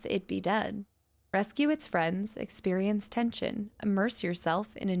else it be dead. Rescue its friends, experience tension, immerse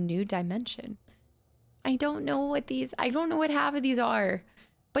yourself in a new dimension. I don't know what half of these are,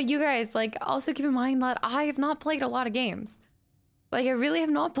 but you guys, like, also keep in mind that I have not played a lot of games. Like, I really have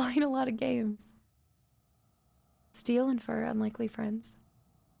not played a lot of games. Steel and fur, unlikely friends.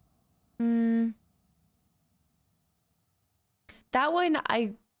 That one,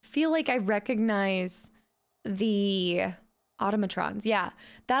 I feel like I recognize the automatrons. Yeah,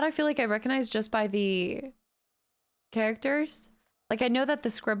 that I feel like I recognize just by the characters. Like, I know that the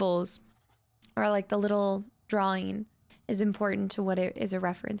scribbles or like the little drawing is important to what it is a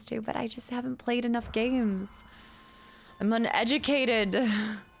reference to, but I just haven't played enough games. I'm uneducated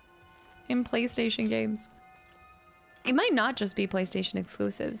in PlayStation games. It might not just be PlayStation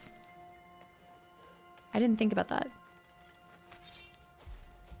exclusives. I didn't think about that.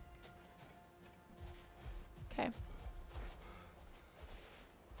 Okay.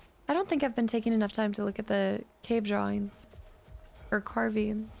 I don't think I've been taking enough time to look at the cave drawings or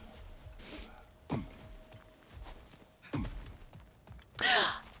carvings.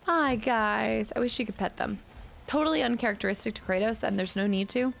 Hi guys. I wish you could pet them. Totally uncharacteristic to Kratos, and there's no need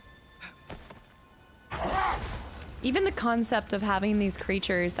to. Even the concept of having these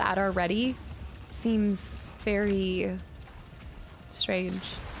creatures at our ready seems very strange.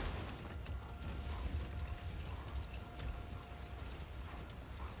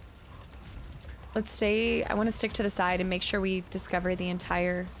 Let's stay, I want to stick to the side and make sure we discover the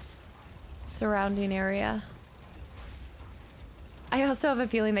entire surrounding area. I also have a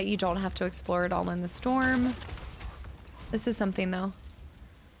feeling that you don't have to explore it all in the storm. This is something though.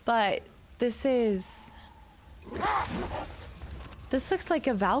 But this looks like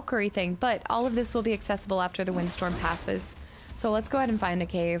a Valkyrie thing, but all of this will be accessible after the windstorm passes. So let's go ahead and find a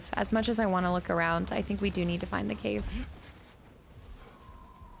cave. As much as I want to look around, I think we do need to find the cave.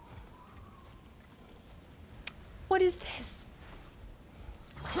 What is this?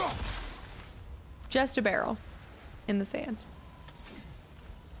 Just a barrel in the sand.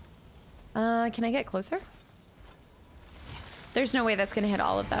 Can I get closer? There's no way that's gonna hit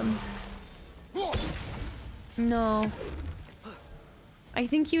all of them. No. I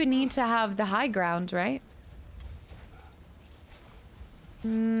think you would need to have the high ground, right?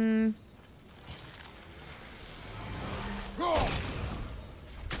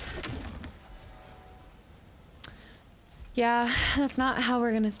 Yeah, that's not how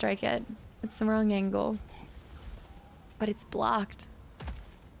we're gonna strike it. It's the wrong angle. But it's blocked.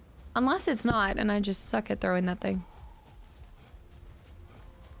 Unless it's not, and I just suck at throwing that thing.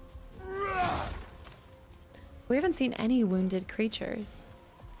 We haven't seen any wounded creatures.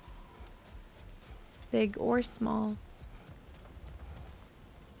 Big or small.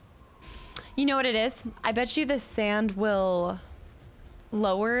 You know what it is? I bet you the sand will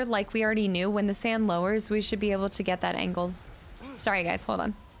lower like we already knew. When the sand lowers, we should be able to get that angle. Sorry guys, hold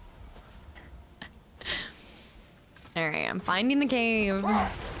on. Alright, I'm finding the cave.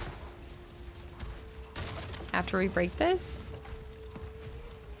 After we break this,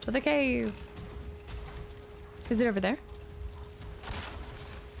 to the cave. Is it over there?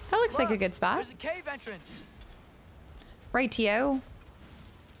 That looks like a good spot. There's a cave entrance. Rightio.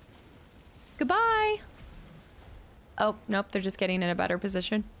 Goodbye. Oh, nope, they're just getting in a better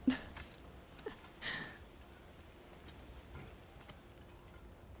position.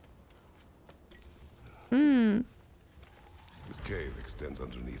 This cave extends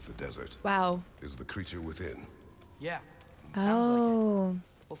underneath the desert. Wow. Is the creature within? Yeah. Sounds like it. Oh.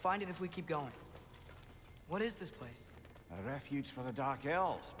 We'll find it if we keep going. What is this place? A refuge for the Dark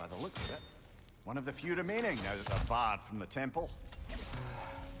Elves, by the looks of it. One of the few remaining now that they're barred from the temple.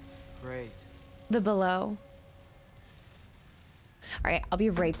 Great. The below. All right, I'll be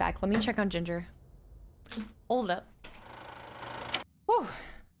right back. Let me check on Ginger. Hold up. Whew.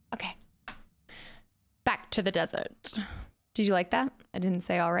 Okay. Back to the desert. Did you like that? I didn't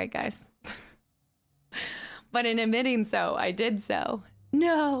say all right, guys. But in admitting so, I did so.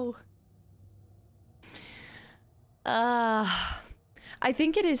 No. I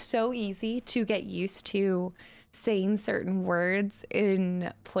think it is so easy to get used to saying certain words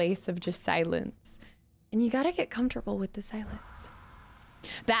in place of just silence. And you gotta get comfortable with the silence.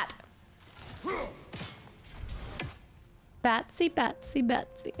 Bat. Batsy, Batsy,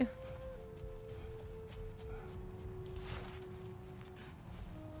 Batsy.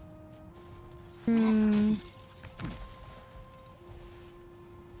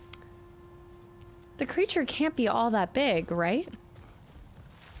 The creature can't be all that big, right?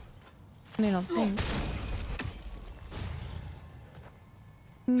 I mean, I don't think.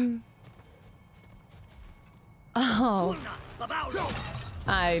 Oh.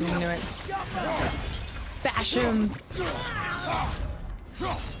 I knew it. Bash him.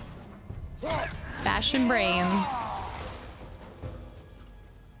 Bash him brains.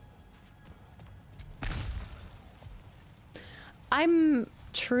 I'm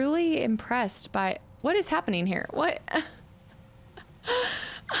truly impressed by what is happening here. What?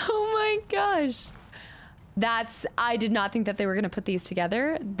 Oh my gosh. I did not think that they were going to put these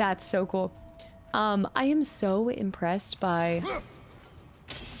together. That's so cool. I am so impressed by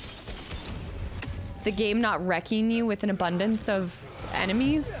the game not wrecking you with an abundance of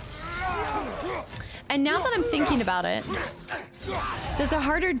enemies. And now that I'm thinking about it, does a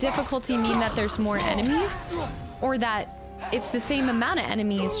harder difficulty mean that there's more enemies? Or that it's the same amount of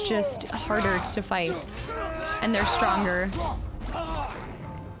enemies, just harder to fight? And they're stronger.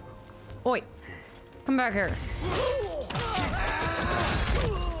 Oi, come back here.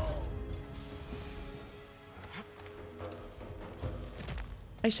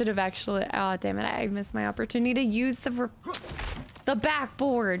 I should have actually, oh damn it, I missed my opportunity to use the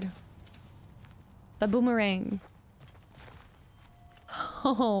backboard. The boomerang.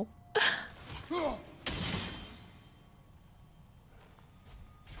 Oh.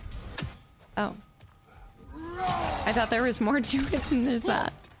 Oh. I thought there was more to it than there's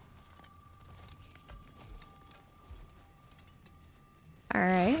that. All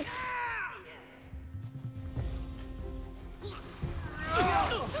right.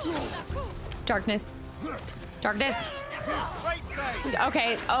 Darkness. Darkness.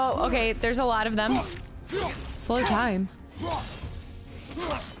 Okay. Oh, okay. There's a lot of them. Slow time.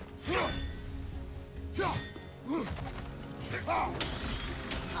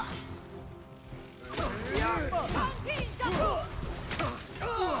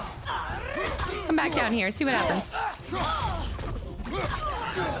 Come back down here. See what happens.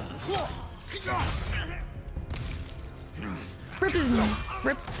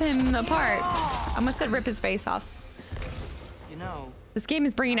 Rip him apart. I almost said rip his face off. You know, This game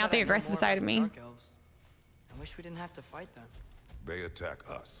is bringing out the aggressive side of me. Dark Elves, I wish we didn't have to fight them. They attack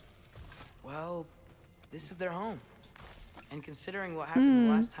us. Well, this is their home. And considering what happened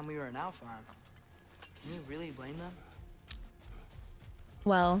the last time we were in Alfheim, can you really blame them?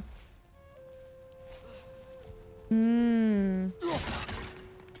 Well.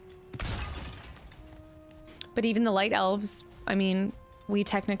 But even the light elves, I mean, we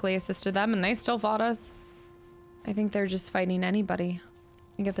technically assisted them and they still fought us. I think they're just fighting anybody.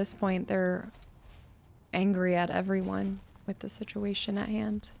 I think at this point they're angry at everyone with the situation at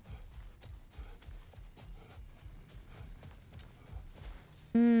hand.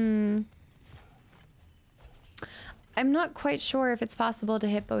 I'm not quite sure if it's possible to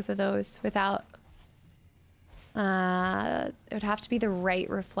hit both of those without... it would have to be the right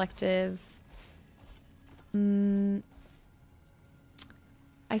reflective... I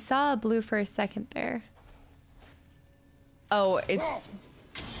saw a blue for a second there. Oh, it's...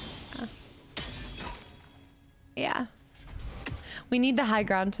 yeah. We need the high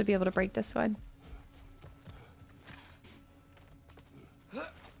ground to be able to break this one.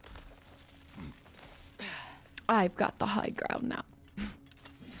 I've got the high ground now.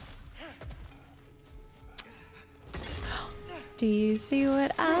 Do you see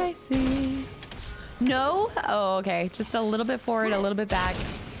what I see? No? Oh, okay. Just a little bit forward, a little bit back.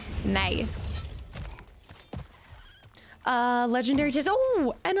 Nice. Legendary chest.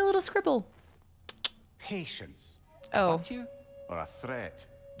 Oh, and a little scribble. Patience. Oh. Virtue or a threat?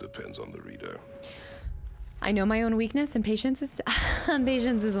 Depends on the reader. I know my own weakness, and patience is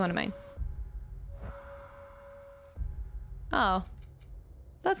patience is one of mine. Oh,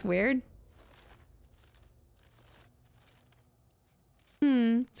 that's weird.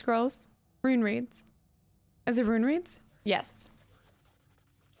 Scrolls, rune reads. Is it rune reads? Yes.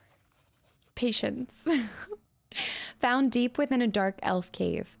 Patience. Found deep within a dark elf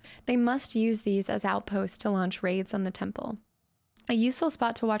cave. They must use these as outposts to launch raids on the temple. A useful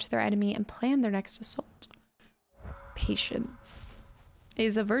spot to watch their enemy and plan their next assault. Patience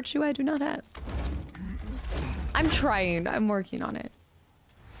is a virtue I do not have. I'm trying. I'm working on it.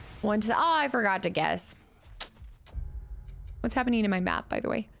 Oh, I forgot to guess. What's happening in my map, by the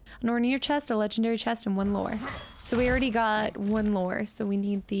way? An Ornir chest, a legendary chest, and 1 lore. So we already got 1 lore, so we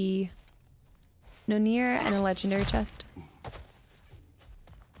need the Nonir and a legendary chest.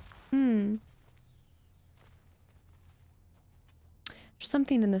 There's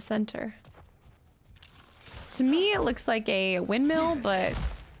something in the center. To me, it looks like a windmill, but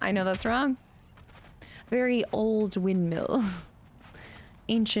I know that's wrong. Very old windmill.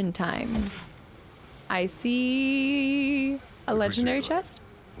 Ancient times. I see a legendary chest.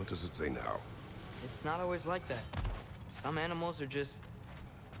 What does it say now? It's not always like that. Some animals are just...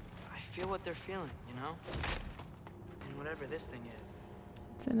 I feel what they're feeling, you know? And whatever this thing is,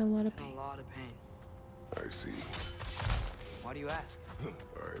 It's in a lot of it's in pain. a lot of pain. I see. Why do you ask?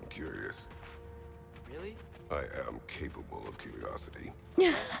 I am curious. Really? I am capable of curiosity.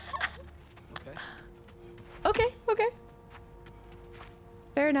 Okay. Okay.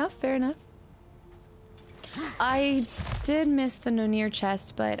 Fair enough, fair enough. I did miss the Nonir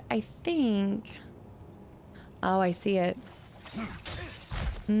chest, but I think... Oh, I see it.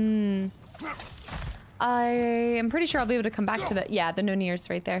 I am pretty sure I'll be able to come back to the... Yeah, the Nonir's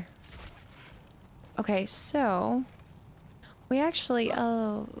right there. Okay, so... We actually...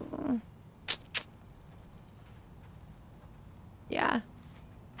 Oh... Yeah.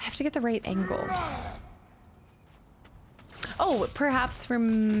 I have to get the right angle. Oh, perhaps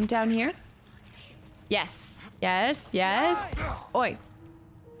from down here? Yes. Yes, yes. Oi.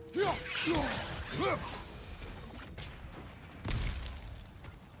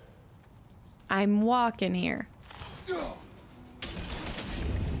 I'm walking here.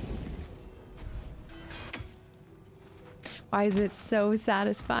 Why is it so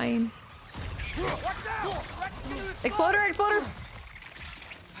satisfying? Exploder, exploder!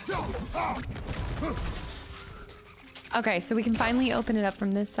 Okay, so we can finally open it up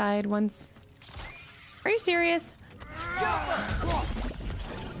from this side once... Are you serious? I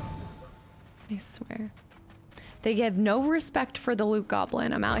swear. They have no respect for the loot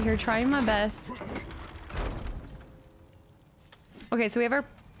goblin. I'm out here trying my best. Okay, so we have our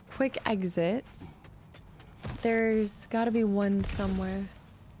quick exit. There's gotta be one somewhere.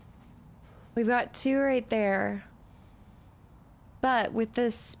 We've got 2 right there. But with the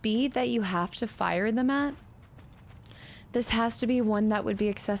speed that you have to fire them at, this has to be one that would be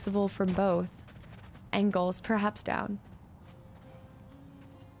accessible from both angles, perhaps down.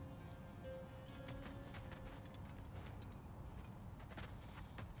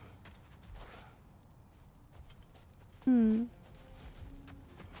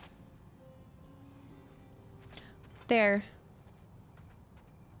 There.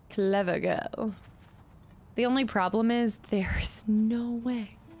 Clever girl. The only problem is there's no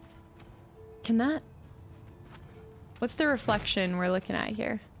way. Can that? What's the reflection we're looking at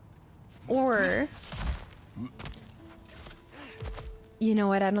here? Or... You know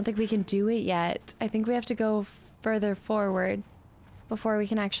what? I don't think we can do it yet. I think we have to go further forward before we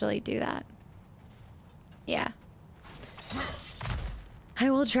can actually do that. Yeah.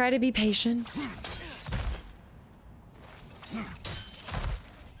 I will try to be patient.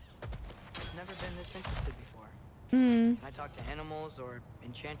 Never been this interested before. Can I talk to animals or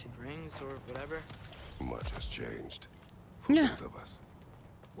enchanted rings or whatever? Much has changed for both of us.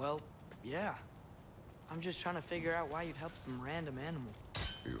 Well, yeah. I'm just trying to figure out why you'd help some random animal.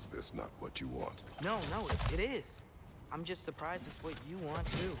 Is this not what you want? No, it is. I'm just surprised it's what you want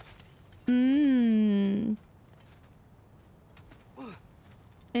too.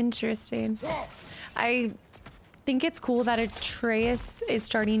 Interesting. I think it's cool that Atreus is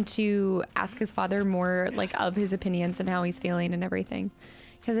starting to ask his father more like of his opinions and how he's feeling and everything.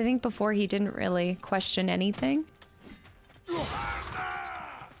 Because I think before he didn't really question anything.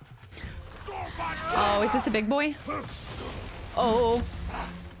 Oh, is this a big boy? Oh.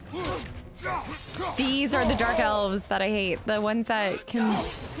 These are the dark elves that I hate. The ones that can...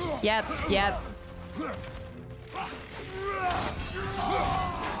 Yep.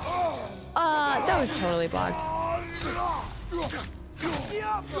 That was totally blocked.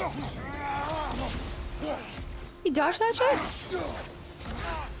 He dodged that shit?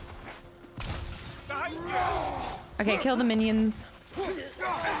 Okay, kill the minions.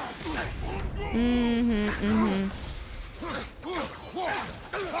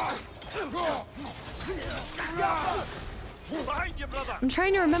 I'm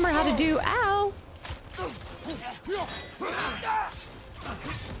trying to remember how to do. Ow!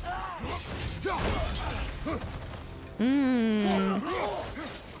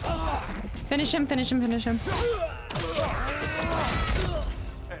 Finish him, finish him, finish him.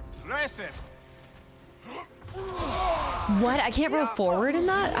 Impressive. What? I can't roll forward in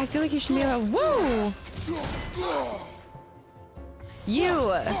that? I feel like you should be able to. Whoa!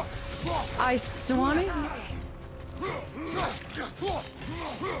 You! I swan it.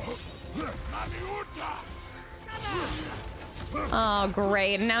 Oh,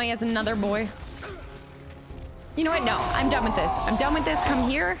 great. And now he has another boy. You know what? No, I'm done with this. I'm done with this. Come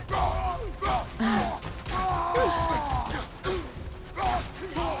here.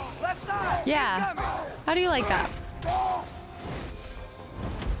 Yeah. How do you like that?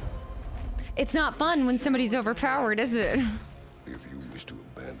 It's not fun when somebody's overpowered, is it? If you wish to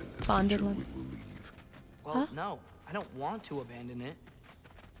abandon this Bonded creature, love. we will leave. Well, no, I don't want to abandon it.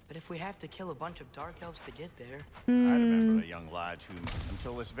 But if we have to kill a bunch of dark elves to get there... I remember a young lad who,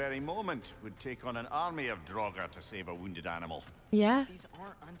 until this very moment, would take on an army of Draugr to save a wounded animal. Yeah. These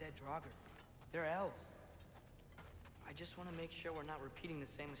aren't undead Draugr. They're elves. I just want to make sure we're not repeating the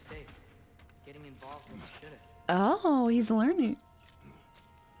same mistakes. Getting involved when we shouldn't. Oh, he's learning.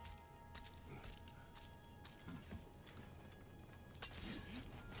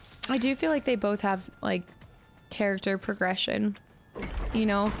 I do feel like they both have, like, character progression. You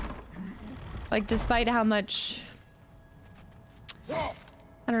know? Like, despite how much... I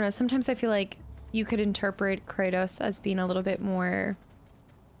don't know, sometimes I feel like you could interpret Kratos as being a little bit more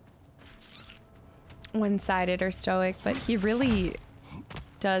one-sided or stoic, but he really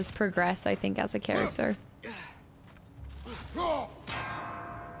does progress, I think, as a character.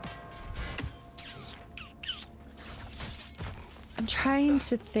 I'm trying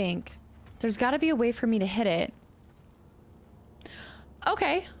to think. There's got to be a way for me to hit it.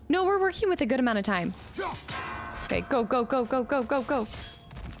 Okay. No, we're working with a good amount of time. Okay, go, go, go, go, go, go, go.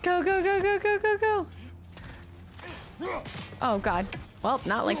 Go, go, go, go, go, go, go. Oh, God. Well,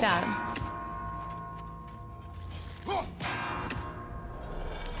 not like that.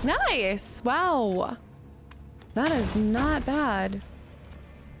 Nice. Wow. That is not bad.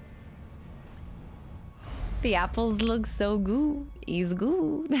 The apples look so good. He's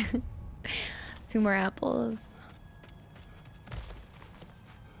good. 2 more apples.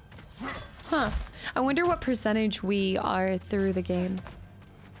 Huh. I wonder what percentage we are through the game.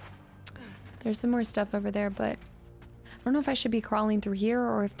 There's some more stuff over there, but I don't know if I should be crawling through here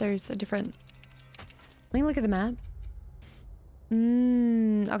or if there's a different... Let me look at the map.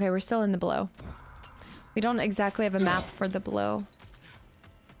 Okay, we're still in the below. We don't exactly have a map for the below.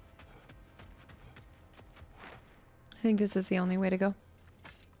 I think this is the only way to go.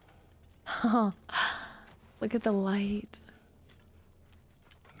 Look at the light.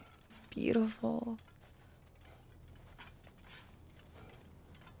 It's beautiful.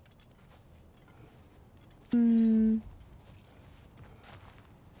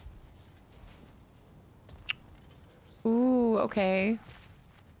 Ooh, okay.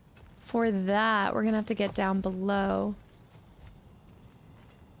 For that, we're gonna have to get down below.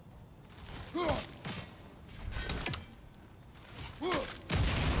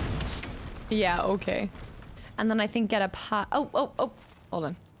 Yeah, okay. And then I think get a pot. Oh, hold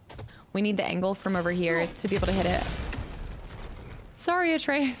on. We need the angle from over here to be able to hit it. Sorry,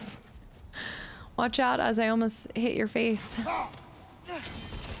 Atreus. Watch out as I almost hit your face.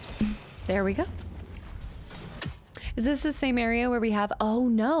 There we go. Is this the same area where we have... Oh,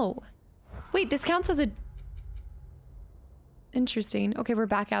 no. Wait, this counts as a... Interesting. Okay, we're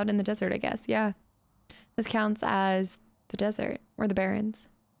back out in the desert, I guess. Yeah. This counts as the desert or the Barrens.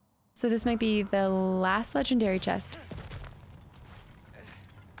 So this might be the last legendary chest.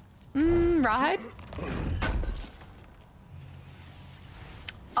 Rawhide?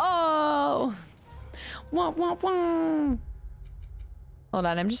 Oh! Wah, wah, wah. Hold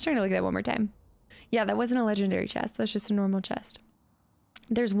on, I'm just trying to look at that one more time. Yeah, that wasn't a legendary chest. That's just a normal chest.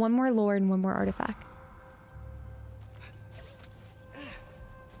 There's one more lore and one more artifact.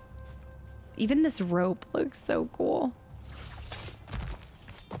 Even this rope looks so cool.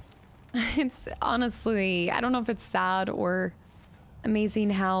 It's honestly, I don't know if it's sad or amazing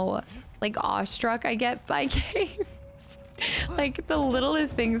how, like, awestruck I get by games. Like, the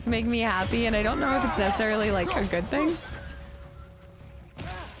littlest things make me happy, and I don't know if it's necessarily, like, a good thing.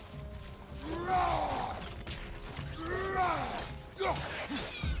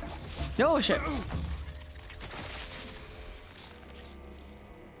 Oh, shit.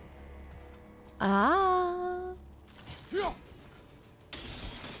 Ah.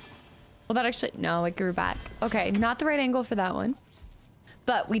 Well, that actually... No, it grew back. Okay, not the right angle for that one.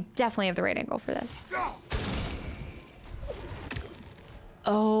 But we definitely have the right angle for this.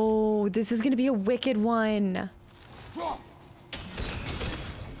 Oh, this is going to be a wicked one.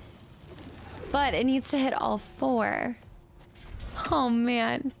 But it needs to hit all 4. Oh,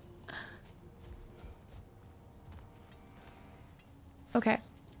 man. Okay.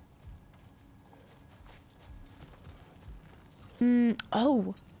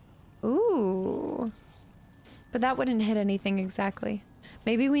 Oh. Ooh. But that wouldn't hit anything exactly.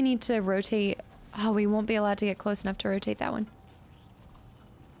 Maybe we need to rotate. Oh, we won't be allowed to get close enough to rotate that one.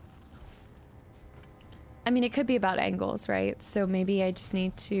 I mean, it could be about angles, right? So maybe I just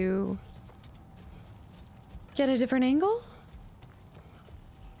need to get a different angle?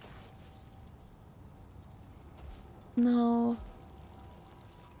 No.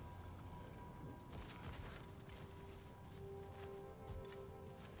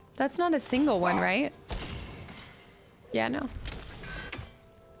 That's not a single one, right? Yeah, no.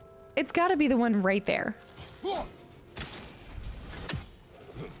 It's gotta be the one right there.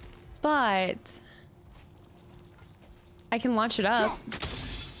 But I can launch it up.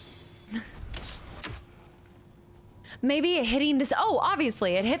 Maybe hitting this. Oh,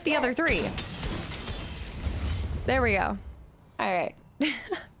 obviously it hit the other 3. There we go. All right.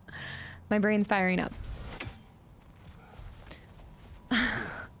 My brain's firing up.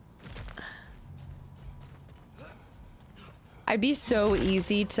 I'd be so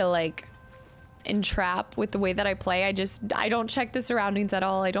easy to like entrap with the way that I play. I don't check the surroundings at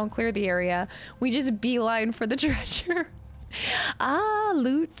all. I don't clear the area. We just beeline for the treasure. Ah,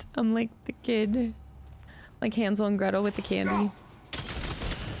 loot. I'm like the kid. Like Hansel and Gretel with the candy.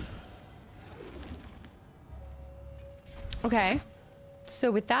 Okay. So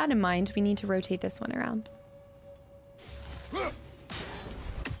with that in mind, we need to rotate this one around.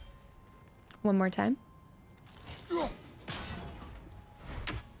 One more time.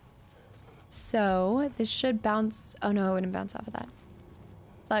 So this should bounce. Oh no, it wouldn't bounce off of that.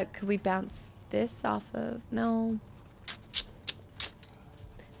 But could we bounce this off of? No.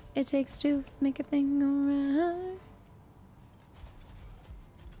 It takes 2 to make a thing go right.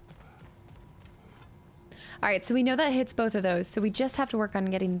 All right, so we know that hits both of those. So we just have to work on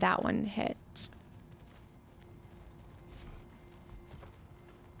getting that one hit.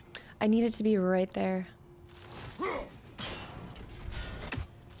 I need it to be right there.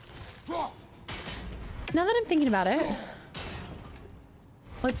 Now that I'm thinking about it,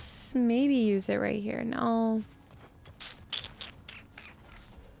 let's maybe use it right here. No.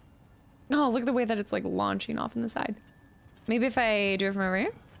 Oh, look at the way that it's like launching off in the side. Maybe if I do it from over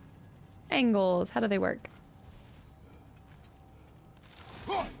here? Angles, how do they work?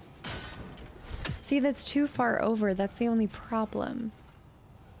 See, that's too far over. That's the only problem.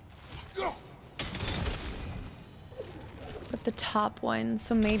 With the top one,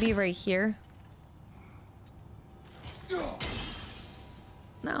 so maybe right here.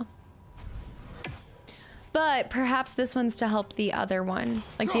 No. But perhaps this one's to help the other one.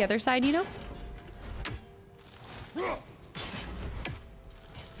 Like the other side, you know?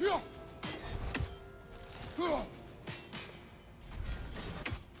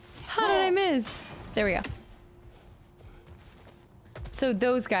 How did I miss? There we go. So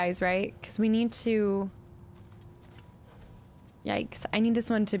those guys, right? Because we need to... Yikes. I need this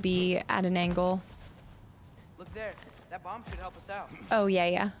one to be at an angle. Look there. That bomb should help us out. Oh,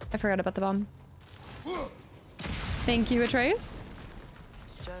 yeah. I forgot about the bomb. Thank you, Atreus.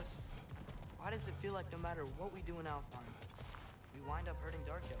 It's just... Why does it feel like no matter what we do in Alfheim, we wind up hurting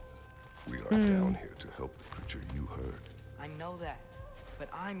Dark Elves? We are down here to help the creature you heard. I know that. But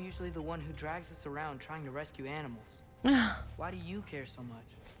I'm usually the one who drags us around trying to rescue animals. Why do you care so much?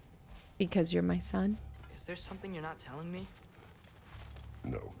 Because you're my son. Is there something you're not telling me?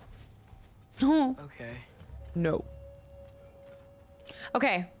 No. Oh. Okay. No.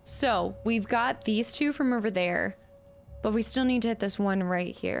 Okay, so we've got these 2 from over there, but we still need to hit this one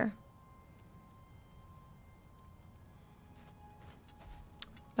right here.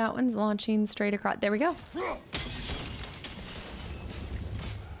 That one's launching straight across. There we go.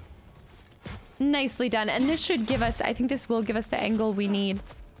 Nicely done. And this should give us, I think this will give us the angle we need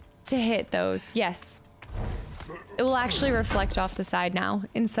to hit those. Yes. It will actually reflect off the side now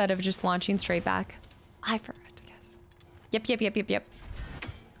instead of just launching straight back. I forgot to guess. Yep.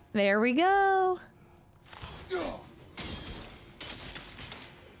 There we go.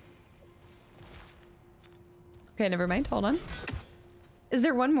 Okay, never mind. Hold on. Is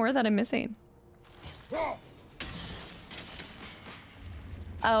there one more that I'm missing?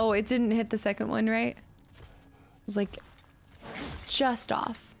 Oh, it didn't hit the second one, right? It was like just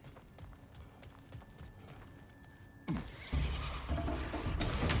off.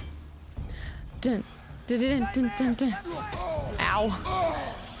 Dun, dun, dun, dun, dun, dun. Ow.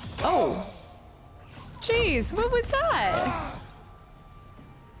 Oh. Jeez, what was that?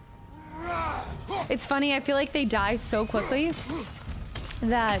 It's funny, I feel like they die so quickly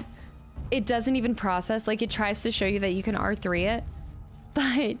that it doesn't even process. Like, it tries to show you that you can R3 it,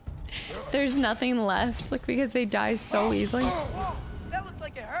 but there's nothing left, like, because they die so easily. That looks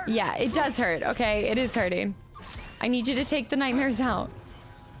like it hurt. Yeah, it does hurt, okay? It is hurting. I need you to take the nightmares out.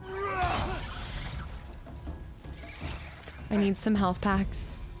 I need some health packs.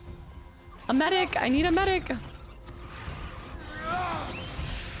 A medic! I need a medic!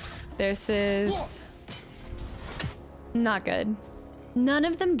 This is not good. None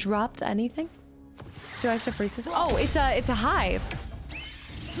of them dropped anything. Do I have to freeze this? Oh, it's a hive.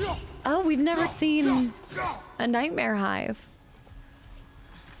 Oh, we've never seen a nightmare hive.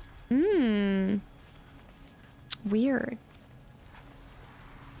 Weird.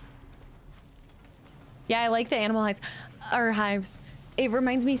 Yeah, I like the animal hives or hives. It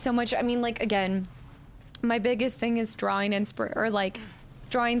reminds me so much. I mean, like, again, my biggest thing is drawing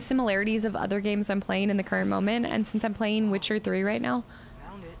drawing similarities of other games I'm playing in the current moment. And since I'm playing Witcher 3 right now.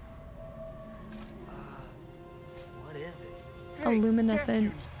 Found it. What is it? A luminescent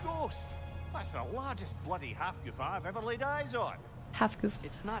Neptune's ghost. That's the largest bloody half-goof I've ever laid eyes on. half goof.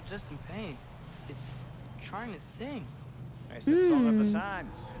 It's not just in pain. It's trying to sing. It's the song of the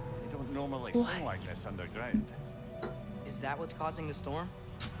sands. They don't normally sing like this underground. Is that what's causing the storm?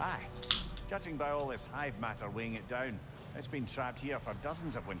 Aye. Judging by all this hive matter weighing it down, it's been trapped here for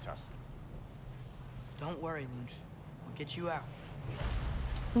dozens of winters. Don't worry, Lunch. I'll get you out.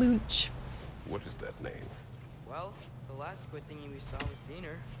 Loonch. What is that name? Well, the last squid thingy we saw was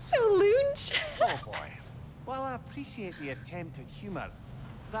Diener. So Loonch. Oh boy. While I appreciate the attempt at humor,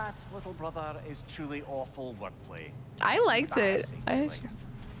 that little brother is truly awful wordplay. I liked it.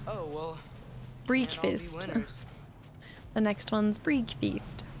 Oh, well. Breakfast. can't all be winners. The next one's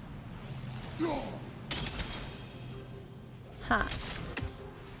Breakfast. Huh.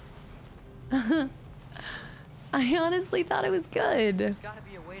 I honestly thought it was good. There's gotta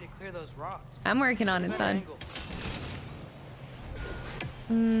be a way to clear those rocks. I'm working on it, Better son. angle.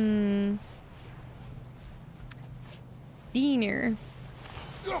 Diener.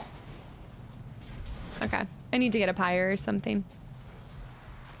 Okay. I need to get a pyre or something.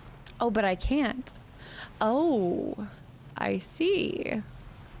 Oh, but I can't. Oh, I see.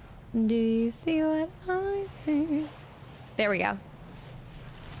 Do you see what I see? There we go.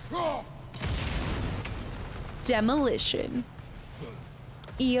 Demolition.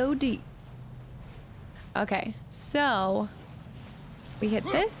 EOD. Okay, so we hit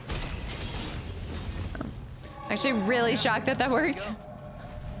this. Oh. Actually, really shocked that that worked.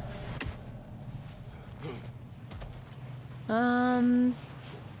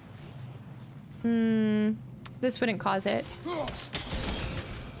 This wouldn't cause it.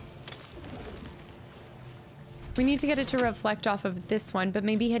 We need to get it to reflect off of this one, but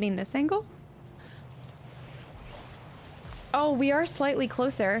maybe hitting this angle? Oh, we are slightly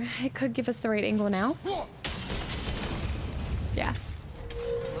closer. It could give us the right angle now. Yeah.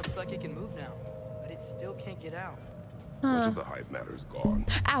 Looks like it can move now, but it still can't get out. Much of the hive matter is gone.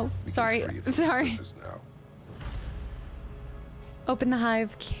 Ow, We can sorry, free it from the sorry. surface now. Open the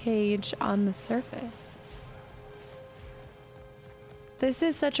hive cage on the surface. This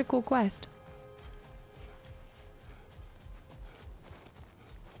is such a cool quest.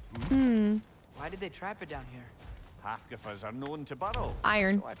 Why did they trap it down here? Half-goofers are known to burrow.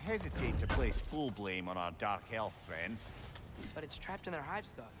 Iron. So I'd hesitate to place full blame on our dark elf friends. But it's trapped in their hive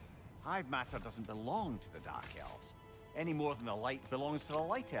stuff. Hive matter doesn't belong to the dark elves, any more than the light belongs to the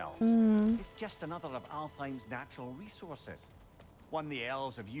light elves. It's just another of Alfheim's natural resources. One the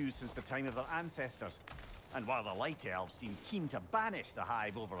elves have used since the time of their ancestors. And while the light elves seem keen to banish the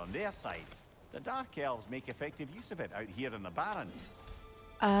hive over on their side, the dark elves make effective use of it out here in the Barrens.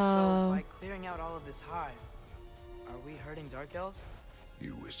 So, Oh. by clearing out all of this hive, are we hurting Dark Elves?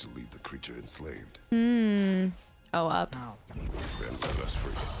 You wish to leave the creature enslaved. Oh, up. No. Then let us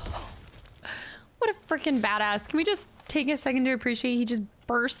free it. What a freaking badass. Can we just take a second to appreciate he just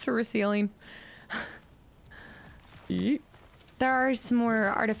burst through a ceiling? There are some more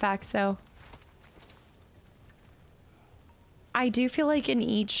artifacts, though. I do feel like in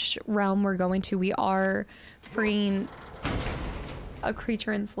each realm we're going to, we are freeing a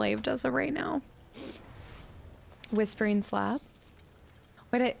creature enslaved as of right now. Whispering Slab.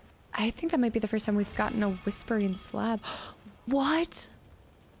 But I think that might be the first time we've gotten a whispering slab. What?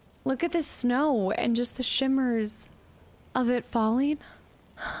 Look at the snow and just the shimmers of it falling.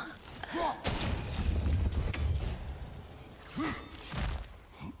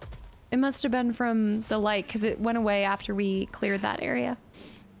 It must have been from the light because it went away after we cleared that area.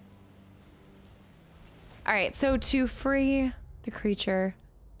 All right, so to free the creature,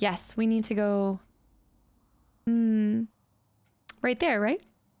 yes, we need to go right there, right?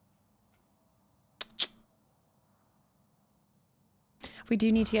 We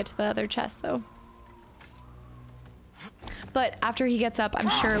do need to get to the other chest though. But after he gets up, I'm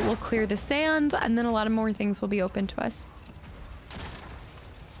sure we'll clear the sand and then a lot of more things will be open to us.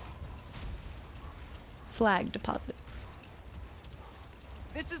 Slag deposits.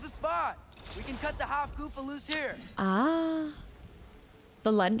 This is the spot. We can cut the half goofa loose here. Ah.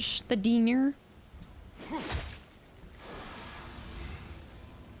 The lunch, the dinner.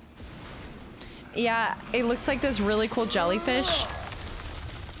 Yeah, it looks like this really cool jellyfish.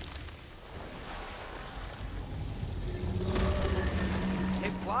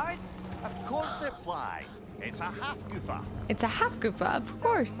 It flies? Of course it flies. It's a half goofa. It's a half goofa, of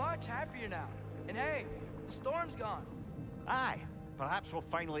course. Much happier now. And hey, the storm's gone. Aye. Perhaps we'll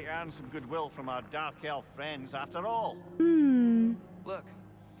finally earn some goodwill from our dark elf friends after all. Look,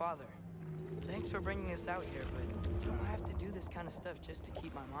 Father, thanks for bringing us out here, but you don't have to do this kind of stuff just to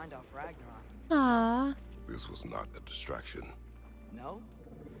keep my mind off Ragnarok. Ah. This was not a distraction. No?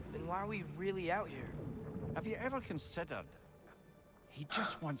 Then why are we really out here? Have you ever considered he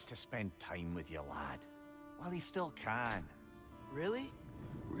just wants to spend time with you, lad, while he still can? Really?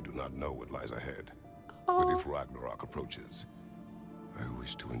 We do not know what lies ahead. Oh. But if Ragnarok approaches, I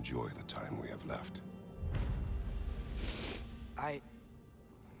wish to enjoy the time we have left.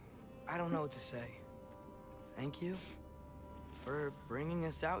 I don't know what to say. Thank you for bringing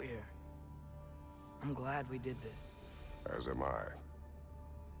us out here. I'm glad we did this. As am I.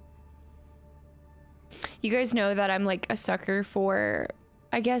 You guys know that I'm like a sucker for,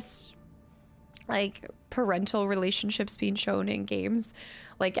 I guess, like parental relationships being shown in games.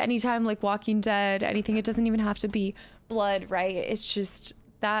 Like anytime like Walking Dead, anything, it doesn't even have to be blood, right? It's just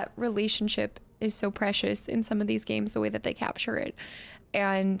that relationship is so precious in some of these games, the way that they capture it.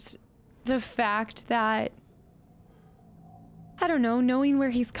 And the fact that, I don't know, knowing where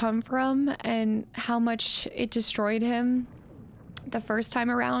he's come from and how much it destroyed him the first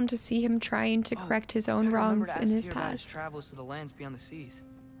time around, to see him trying to correct his own wrongs in his past. Travels to the lands beyond the seas.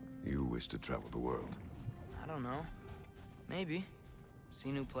 You wish to travel the world? I don't know. Maybe.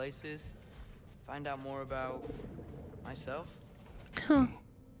 See new places. Find out more about myself. Huh.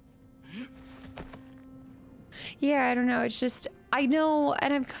 Yeah, I don't know. It's just, I know,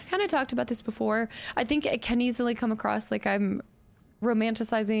 and I've kind of talked about this before. I think it can easily come across like I'm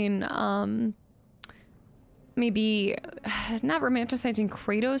romanticizing, maybe not romanticizing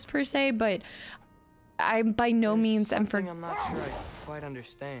Kratos per se, but I by no means am for. I'm not sure I quite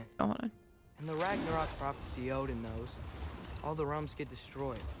understand. Oh, hold on. In the Ragnarok prophecy, Odin knows all the realms get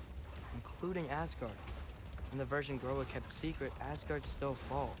destroyed, including Asgard. In the version Groa kept secret, Asgard still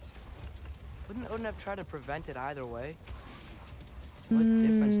falls. Wouldn't Odin have tried to prevent it either way? What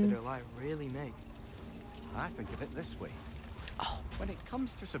difference did her lie really make? I think of it this way. When it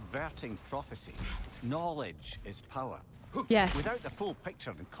comes to subverting prophecy, knowledge is power. Yes. Without the full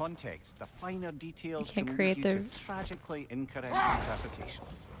picture and context, the finer details You can't can create lead you the- to tragically incorrect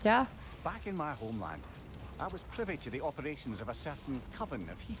interpretations. Yeah. Back in my homeland, I was privy to the operations of a certain coven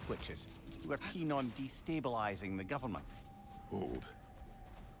of heath witches who were keen on destabilizing the government. Hold.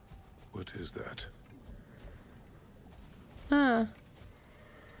 What is that? Huh.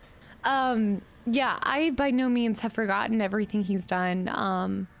 Yeah, I by no means have forgotten everything he's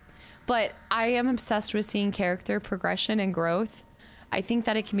done. But I am obsessed with seeing character progression and growth. I think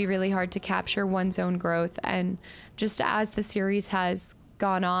that it can be really hard to capture one's own growth, and just as the series has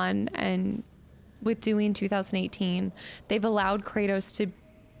gone on and with doing 2018, they've allowed Kratos to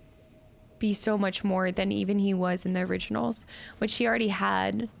be so much more than even he was in the originals, which he already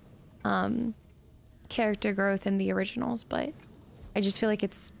had character growth in the originals, but I just feel like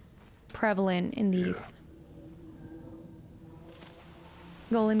it's prevalent in these.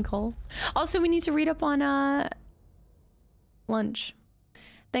 Golan Cole. Also, we need to read up on lunch.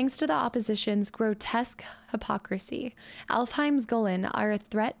 Thanks to the opposition's grotesque hypocrisy, Alfheim's Golan are a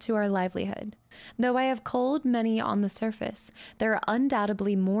threat to our livelihood. Though I have culled many on the surface, there are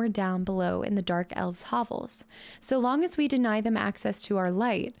undoubtedly more down below in the dark elves' hovels. So long as we deny them access to our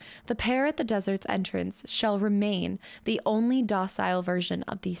light, the pair at the desert's entrance shall remain the only docile version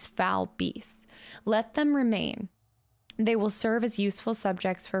of these foul beasts. Let them remain. They will serve as useful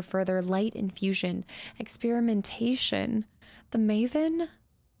subjects for further light infusion, experimentation. The Maven?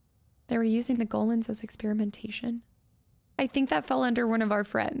 They were using the Golans as experimentation. I think that fell under one of our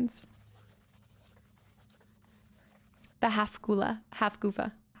friends. The Half-Gufa.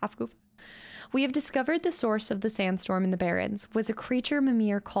 We have discovered the source of the sandstorm in the Barrens was a creature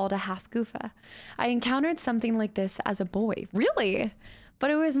Mimir called a Half-Gufa. I encountered something like this as a boy. Really? But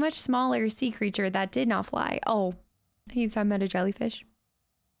it was a much smaller sea creature that did not fly. Oh, he's talking about a jellyfish.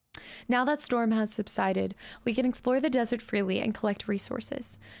 Now that storm has subsided, we can explore the desert freely and collect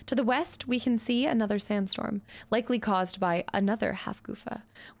resources. To the west, we can see another sandstorm, likely caused by another Half-Gufa.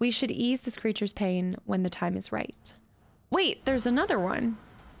 We should ease this creature's pain when the time is right. Wait, there's another one.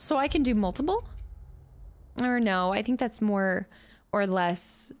 So I can do multiple? Or no, I think that's more or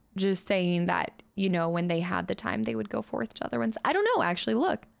less just saying that, you know, when they had the time, they would go forth to other ones. I don't know, actually,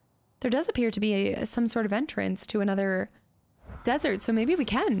 look. There does appear to be some sort of entrance to another desert, so maybe we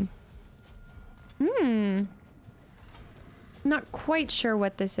can. Not quite sure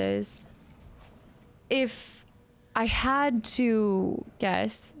what this is. If I had to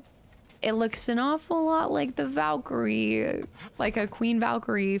guess, it looks an awful lot like the Valkyrie, like a Queen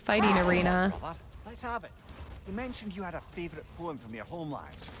Valkyrie fighting arena. Let's have it. You mentioned you had a favorite poem from your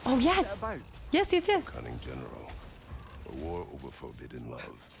homeland. Oh, yes. Yes. Cunning general. A war over forbidden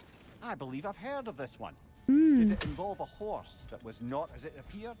love. I believe I've heard of this one. Did it involve a horse that was not as it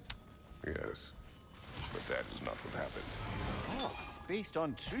appeared? Yes. But that is not what happened. Oh, it's based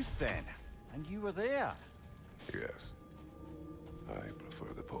on truth then. And you were there. Yes. I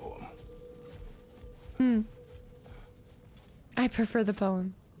prefer the poem. I prefer the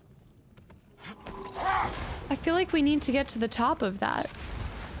poem. I feel like we need to get to the top of that.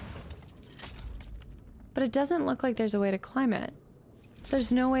 But it doesn't look like there's a way to climb it.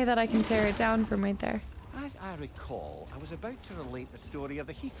 There's no way that I can tear it down from right there. As I recall, I was about to relate the story of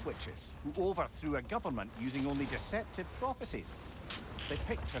the Heath Witches, who overthrew a government using only deceptive prophecies. They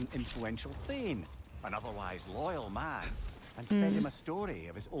picked an influential Thane, an otherwise loyal man, and fed him a story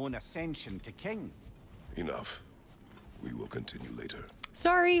of his own ascension to king. Enough. We will continue later.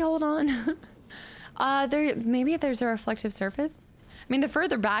 Sorry, hold on. Maybe there's a reflective surface. I mean, the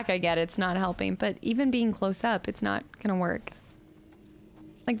further back I get, it's not helping, but even being close up, it's not gonna work.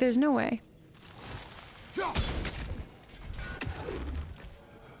 Like, there's no way.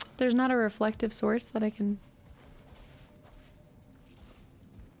 There's not a reflective source that I can...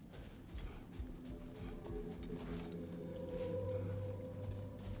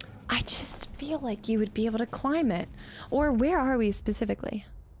 I just feel like you would be able to climb it. Or where are we specifically?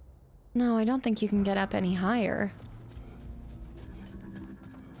 No, I don't think you can get up any higher.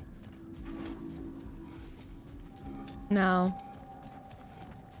 No.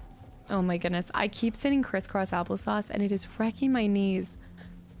 Oh my goodness. I keep sitting crisscross applesauce and it is wrecking my knees.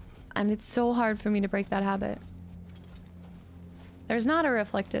 And it's so hard for me to break that habit. There's not a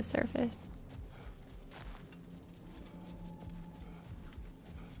reflective surface.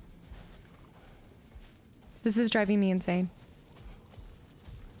 This is driving me insane.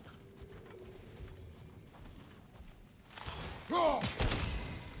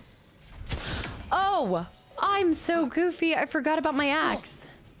 Oh, I'm so goofy. I forgot about my axe.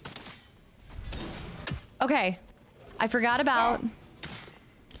 Okay. I forgot about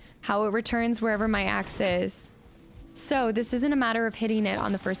how it returns wherever my axe is. So this isn't a matter of hitting it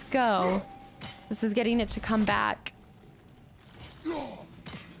on the first go. This is getting it to come back.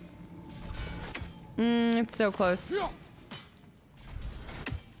 It's so close.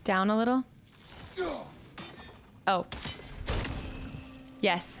 Down a little. Oh.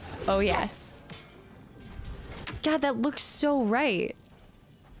 Yes. Oh, yes. God, that looks so right.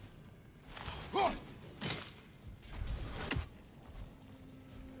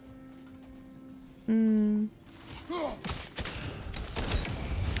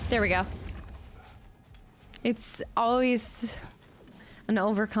 There we go. It's always an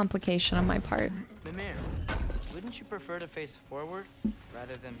overcomplication on my part. Mimir, wouldn't you prefer to face forward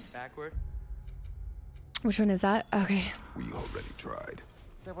rather than backward? Which one is that? Okay. We already tried.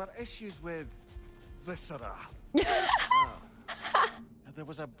 There were issues with viscera. And there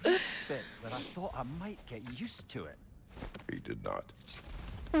was a brief bit that I thought I might get used to it. He did not.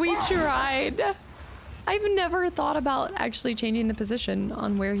 We tried. I've never thought about actually changing the position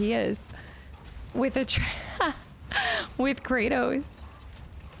on where he is with a with Kratos.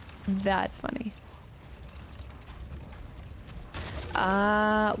 That's funny.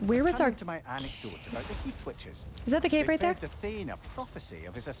 Where was our... To my anecdote about the Heath Witches. Is that the cave right there? The Thane a prophecy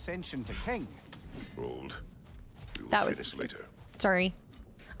of his ascension to king. Rolled. We will That was... finish later. Sorry.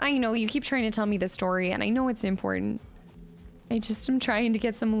 I know, you keep trying to tell me the story, and I know it's important. I just am trying to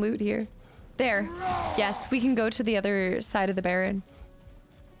get some loot here. There. Yes, we can go to the other side of the Baron.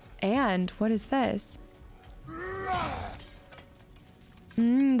 And what is this?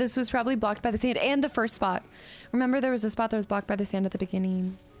 This was probably blocked by the sand and the first spot. Remember there was a spot that was blocked by the sand at the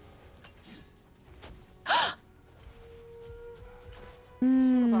beginning.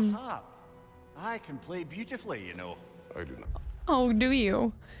 Sort of a harp. I can play beautifully, you know. I do not. Oh, do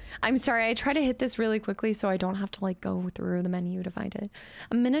you? I'm sorry, I try to hit this really quickly so I don't have to like go through the menu to find it.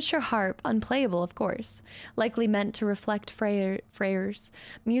 A miniature harp, unplayable of course, likely meant to reflect Freyr's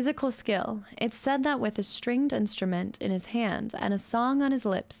musical skill. It's said that with a stringed instrument in his hand and a song on his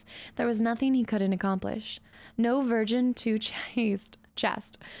lips, there was nothing he couldn't accomplish. No virgin too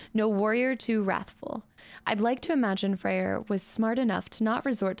chaste, no warrior too wrathful. I'd like to imagine Freyr was smart enough to not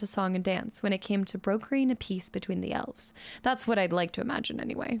resort to song and dance when it came to brokering a peace between the elves. That's what I'd like to imagine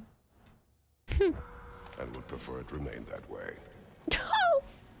anyway. And would prefer it remain that way.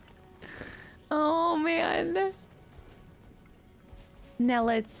 Oh man. Now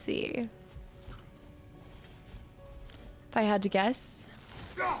let's see. If I had to guess.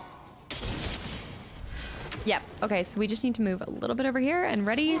 Yep. Okay, so we just need to move a little bit over here and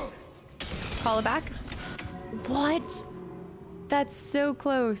ready. Call it back. What? That's so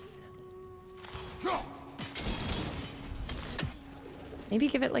close. Maybe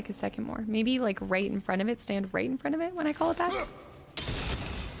give it like a second more. Maybe like right in front of it. Stand right in front of it when I call it back.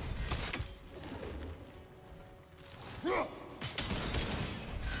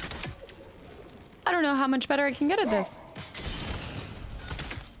 I don't know how much better I can get at this.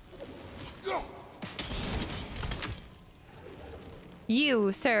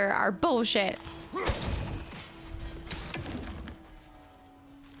 You, sir, are bullshit.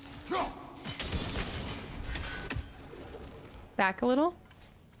 Back a little.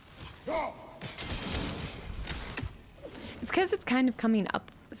 It's because it's kind of coming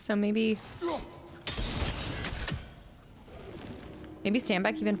up, so maybe stand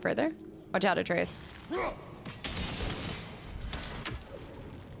back even further. Watch out, Atreus.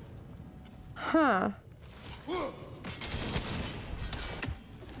 Huh.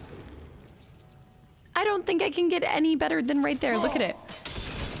 I don't think I can get any better than right there. Look at it.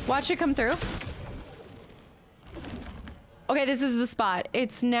 Watch it come through. Okay, this is the spot.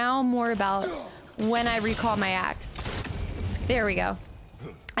 It's now more about when I recall my axe. There we go.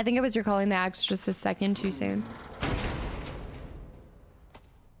 I think I was recalling the axe just a second too soon.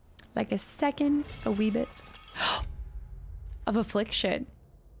 Like a second, a wee bit of affliction.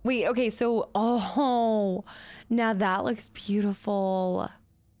 Wait, okay, so, oh, now that looks beautiful.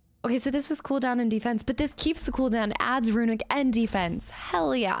 Okay, so this was cooldown and defense, but this keeps the cooldown, adds runic and defense.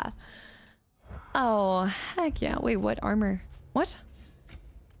 Hell yeah. Oh, heck yeah. Wait, what armor? What?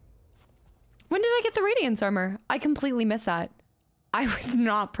 When did I get the radiance armor? I completely missed that. I was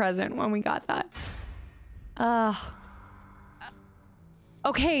not present when we got that.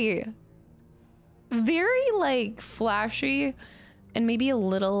 Okay. Very, like, flashy and maybe a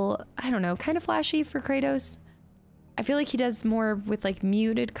little, I don't know, kind of flashy for Kratos. I feel like he does more with, like,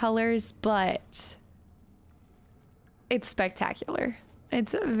 muted colors, but it's spectacular.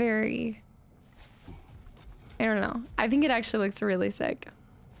 It's a very... I don't know. I think it actually looks really sick.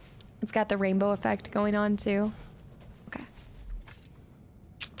 It's got the rainbow effect going on too. Okay.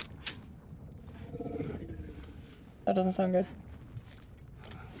 That doesn't sound good.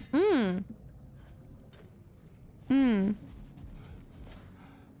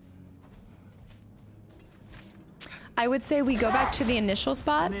 I would say we go back to the initial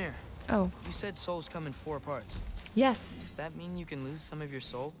spot. Amir, Oh. you said souls come in 4 parts. Yes. Does that mean you can lose some of your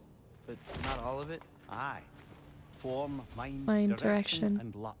soul, but not all of it? Aye. Form, mind, direction.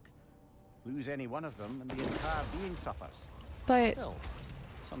 and luck. Lose any one of them and the entire being suffers. But Still,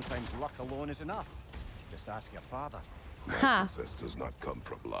 sometimes luck alone is enough. Just ask your father. My Ha. success does not come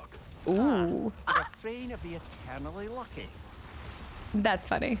from luck. ooh, The refrain of the eternally lucky. that's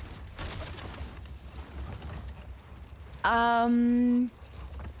funny. I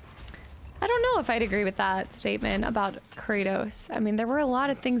don't know if I'd agree with that statement about Kratos. I mean, there were a lot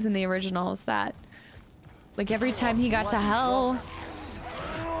of things in the originals that, like, every time he got to hell,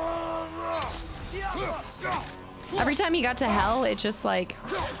 it just like,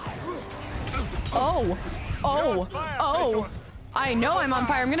 oh, I know I'm on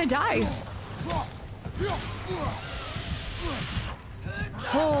fire. I'm gonna die.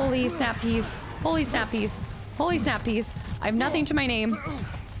 Holy snap peas. Holy snap peas. Holy snap peas. I have nothing to my name.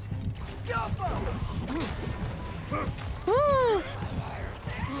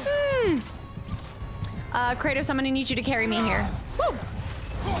 Kratos, I'm gonna need you to carry me here. Woo.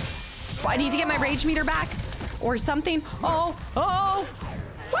 I need to get my rage meter back. or something. Oh, oh,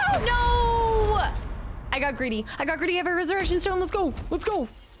 whoa, no! I got greedy. I got greedy. I have a resurrection stone. Let's go. Let's go.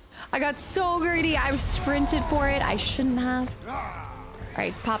 I got so greedy. I sprinted for it. I shouldn't have. All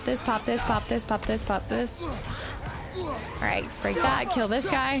right, pop this, pop this, pop this, pop this, pop this. All right, break that. Kill this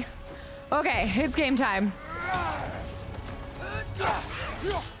guy. Okay, it's game time.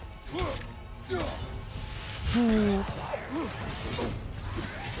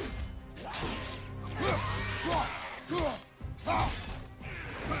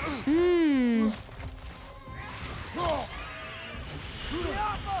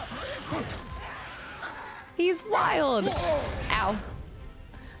 He's wild. Ow.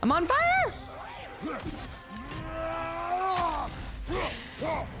 I'm on fire.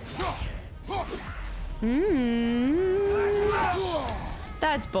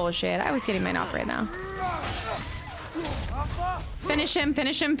 That's bullshit. I was getting mine off right now. Finish him,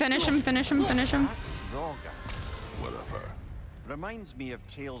 finish him, finish him, finish him, finish him. What of her? Reminds me of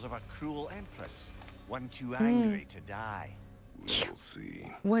tales of a cruel empress, one too angry to die. We'll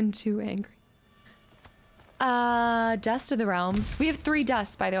see. One too angry. Dust of the realms. We have 3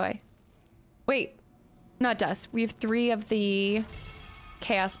 dusts, by the way. Wait, not dust. We have 3 of the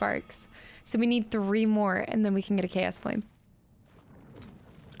chaos sparks. So we need 3 more, and then we can get a chaos flame.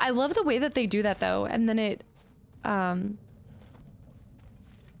 I love the way that they do that, though, and then it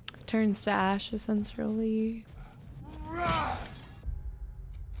turns to ash, essentially.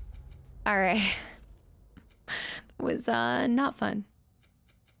 All right. It was not fun.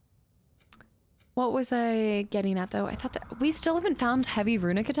 What was I getting at, though? I thought that we still haven't found heavy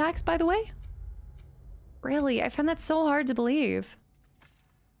runic attacks, by the way. Really, I find that so hard to believe.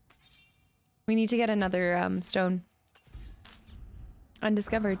 We need to get another stone.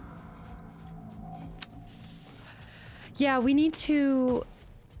 Undiscovered. Yeah, we need to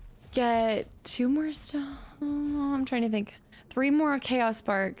get 2 more stone. Oh, I'm trying to think. 3 more chaos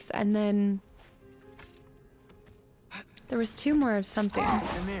sparks, and then there was 2 more of something.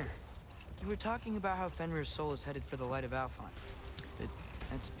 Amir, you were talking about how Fenrir's soul is headed for the light of Alfheim.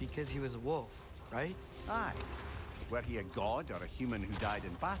 That's because he was a wolf, right? Aye. Were he a god or a human who died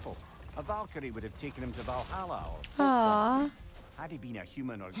in battle, a Valkyrie would have taken him to Valhalla or... Aww. Had he been a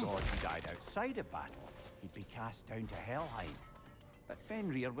human or god who died outside of battle, he'd be cast down to Helheim. But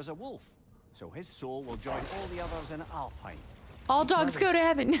Fenrir was a wolf, so his soul will join all the others in Alfheim. All dogs go to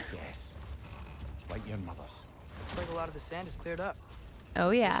heaven. Yes. Like your mother's. Looks like a lot of the sand is cleared up. Oh,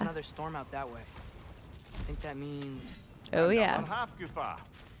 There's yeah. another storm out that way. I think that means... Oh, yeah. Half Gufa.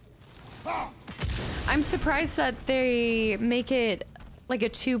 I'm surprised that they make it like a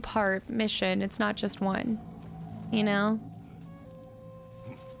 2-part mission. It's not just one, you know?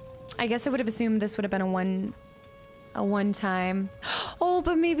 I guess I would have assumed this would have been a one time. Oh,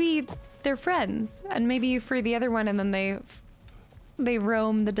 but maybe they're friends, and maybe for the other one, and then they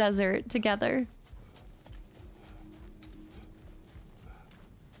roam the desert together.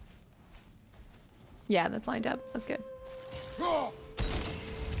 Yeah, that's lined up. That's good.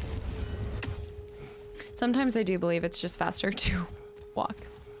 Sometimes I do believe it's just faster to walk.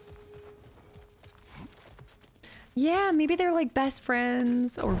 Yeah, maybe they're like best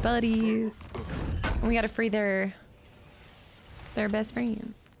friends or buddies. And we gotta free their best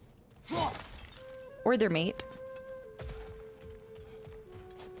friend. Or their mate.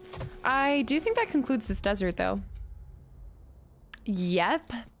 I do think that concludes this desert, though.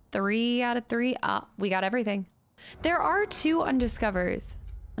 Yep. 3 out of 3. Ah, we got everything. There are 2 undiscovered.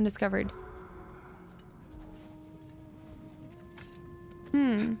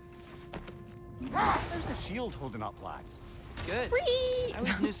 How's the shield holding up, lad? Good. Whee! I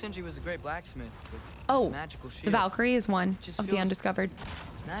always knew Sindri was a great blacksmith with Oh, his magical shield. the Valkyrie is one Just of the feels undiscovered.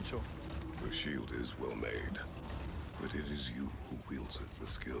 Natural. The shield is well made, but it is you who wields it with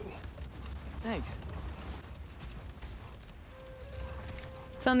skill. Thanks.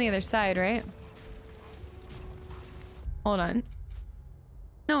 It's on the other side, right? Hold on.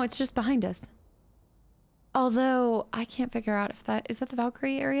 No, it's just behind us. Although, I can't figure out if that... Is that the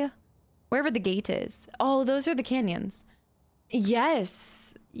Valkyrie area? Wherever the gate is. Oh, those are the canyons.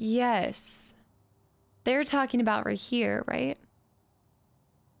 Yes. Yes. They're talking about right here, right?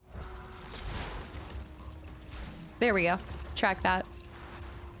 There we go. Track that.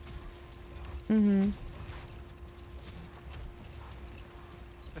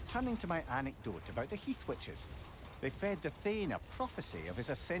 Returning to my anecdote about the Heath Witches, they fed the Thane a prophecy of his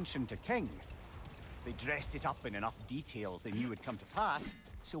ascension to king. They dressed it up in enough details they knew would come to pass,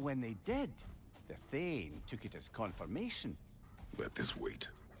 so when they did, the Thane took it as confirmation. Let this wait.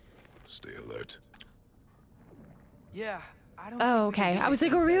 Stay alert. Yeah, I don't Oh, think we can okay. do I was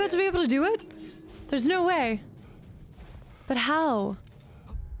like, anything are we about about to be able to do it? There's no way. But how?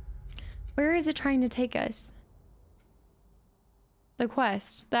 Where is it trying to take us? The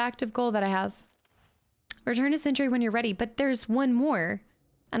quest, the active goal that I have. Return to Sentry when you're ready, but there's one more.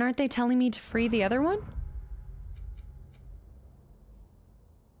 And aren't they telling me to free the other one?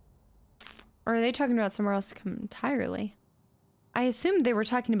 Or are they talking about somewhere else entirely? I assumed they were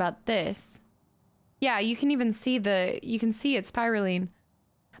talking about this. Yeah, you can even see you can see it spiraling.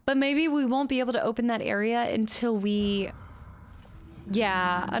 But maybe we won't be able to open that area until we...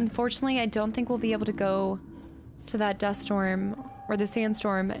 Yeah, unfortunately, I don't think we'll be able to go to that dust storm or the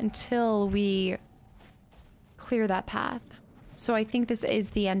sandstorm until we clear that path. So I think this is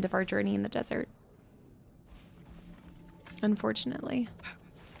the end of our journey in the desert. Unfortunately.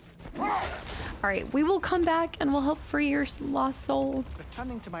 All right, we will come back and we'll help free your lost soul.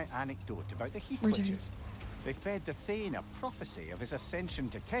 Returning to my anecdote about the Heath Witches, they fed the Thane a prophecy of his ascension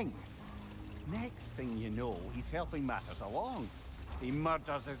to king. Next thing you know, he's helping matters along. He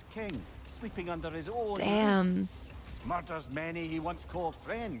murders his king, sleeping under his own Damn. roof. Murders many he once called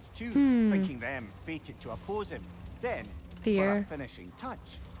friends too, thinking them fated to oppose him. Then, for a finishing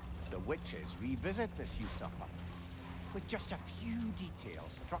touch, the witches revisit this usurper. With just a few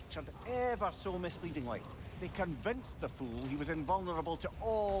details structured ever so misleadingly, they convinced the fool he was invulnerable to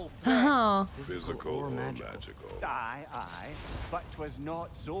all threats. Physical or magical. Aye, but 'twas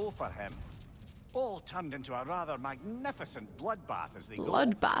not so for him. All turned into a rather magnificent bloodbath as they go.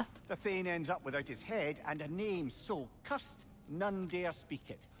 Bloodbath. The Thane ends up without his head and a name so cursed none dare speak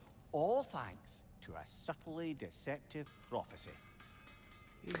it. All thanks to a subtly deceptive prophecy.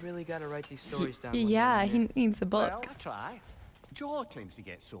 You really gotta write these stories down. Yeah, he needs a book. Well, I try. Jaw tends to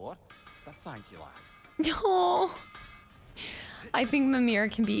get sore, but thank you, lad. No. I think Mimir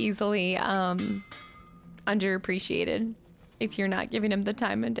can be easily underappreciated if you're not giving him the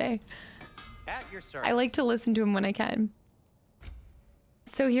time of day. At your service. I like to listen to him when I can.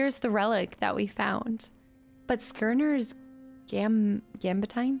 So here's the relic that we found. But Skirner's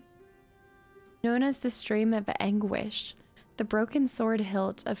Gambitine? Known as the Stream of Anguish, the broken sword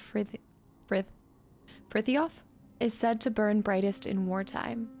hilt of Frithiof is said to burn brightest in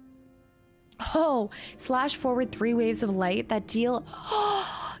wartime. Oh, slash forward 3 waves of light that deal...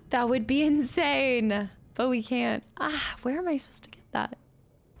 Oh, that would be insane. But we can't. Ah, where am I supposed to get that?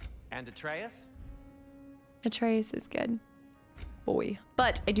 And Atreus? Atreus is good. Boy.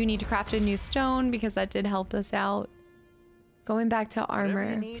 But I do need to craft a new stone because that did help us out. Going back to armor.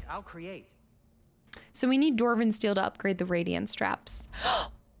 Whatever you need, I'll create. So we need Dwarven Steel to upgrade the radiance straps.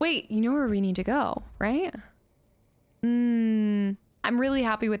 Wait, you know where we need to go, right? I'm really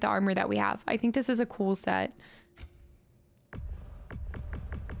happy with the armor that we have. I think this is a cool set.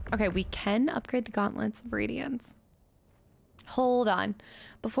 Okay, we can upgrade the gauntlets of radiance. Hold on.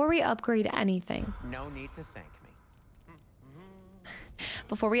 Before we upgrade anything. No need to thank me.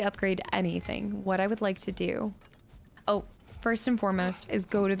 Before we upgrade anything, what I would like to do. Oh, first and foremost is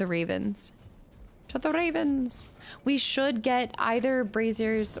go to the Ravens. To the Ravens. We should get either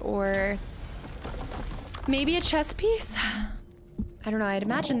braziers or maybe a chest piece. I don't know. I'd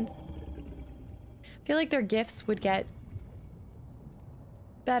imagine. I feel like their gifts would get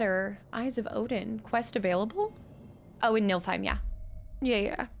better. Eyes of Odin. Quest available? Oh, in Niflheim, yeah.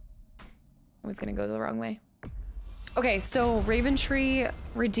 Yeah. I was gonna go the wrong way. Okay, so Raven Tree,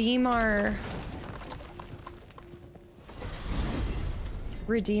 redeem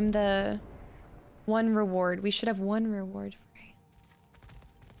the one reward. We should have one reward free.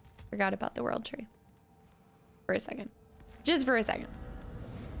 Forgot about the world tree. For a second. Just for a second.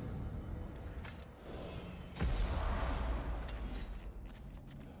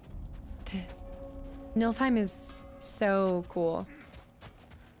 Niflheim is so cool.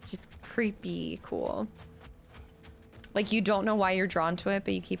 Just creepy cool. Like you don't know why you're drawn to it,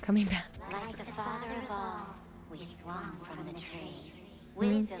 but you keep coming back. Like the father of all, we swung from the tree.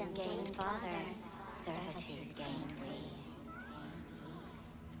 Wisdom gained father, servitude gained we.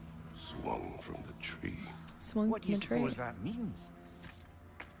 Swung from the tree. Swung What do from you the tree. suppose that means?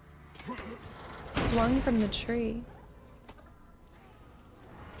 Swung from the tree.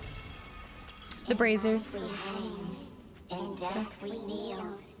 The braziers. We hanged, in death we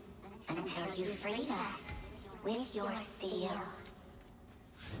kneeled, until you freed us with your steel.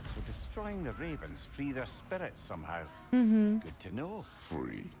 So destroying the ravens free their spirits somehow. Good to know.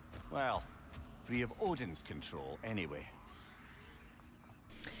 Free. Well, free of Odin's control anyway.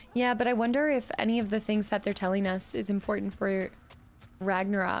 Yeah, but I wonder if any of the things that they're telling us is important for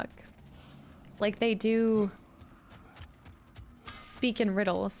Ragnarok. Like they do speak in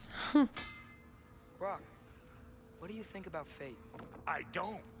riddles. Brock, what do you think about fate? I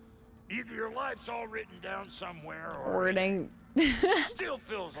don't. Either your life's all written down somewhere, or Or it ain't. it still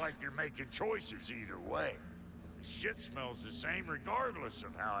feels like you're making choices either way. The shit smells the same regardless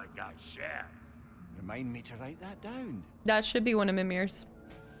of how it got shat. Remind me to write that down. That should be one of Mimir's.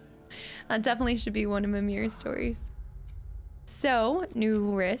 That definitely should be one of Mimir's stories. So,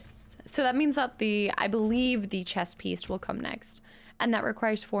 new risks. So that means that I believe the chest piece will come next. And that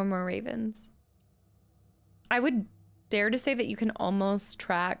requires 4 more ravens. I would dare to say that you can almost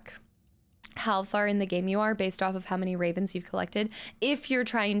track how far in the game you are based off of how many ravens you've collected. If you're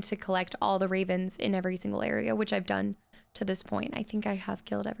trying to collect all the ravens in every single area, which I've done to this point. I think I have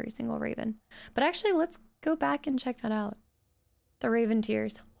killed every single raven. But actually, let's go back and check that out. The raven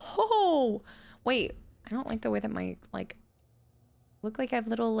tears. Oh, wait. I don't like the way that my, like, look like I have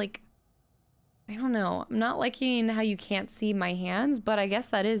little, like, I don't know. I'm not liking how you can't see my hands, but I guess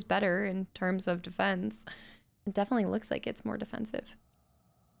that is better in terms of defense. It definitely looks like it's more defensive.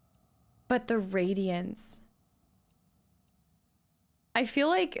 But the radiance. I feel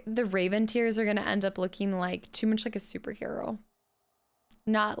like the raven tears are going to end up looking like too much like a superhero.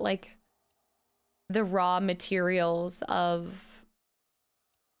 Not like the raw materials of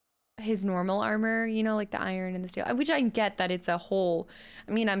his normal armor, you know, like the iron and the steel, which I get that it's a whole,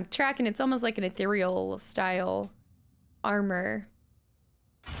 I mean, I'm tracking, it's almost like an ethereal style armor.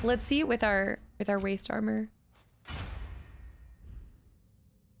 Let's see it with our waist armor.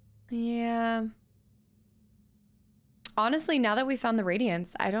 Yeah. Honestly, now that we found the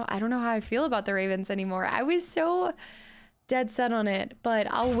radiance, I don't know how I feel about the ravens anymore. I was so dead set on it, but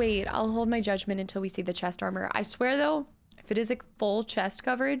I'll wait. I'll hold my judgment until we see the chest armor. I swear though, if it is a full chest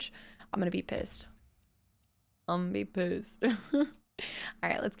coverage, I'm gonna be pissed. I'm gonna be pissed. All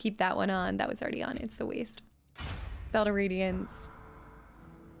right, let's keep that one on. That was already on. It's the waist. Belt of Radiance.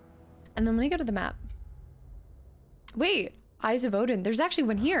 And then let me go to the map. Wait, Eyes of Odin. There's actually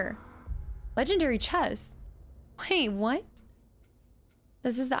one here. Legendary chest. Wait, what?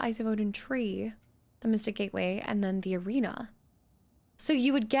 This is the Eyes of Odin tree, the Mystic Gateway, and then the arena. So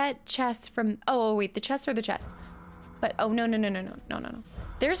you would get chests from, oh wait, the chests are the chests. But, oh no.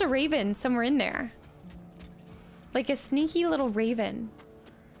 There's a raven somewhere in there. Like a sneaky little raven.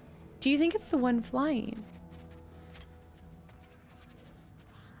 Do you think it's the one flying?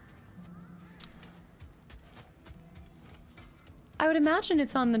 I would imagine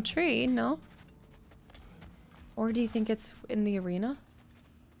it's on the tree, no? Or do you think it's in the arena?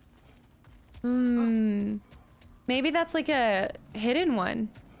 Maybe that's like a hidden one.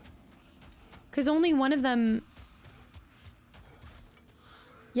 Because only one of them...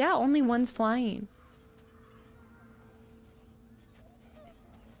 Yeah, only one's flying.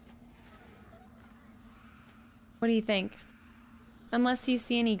 What do you think? Unless you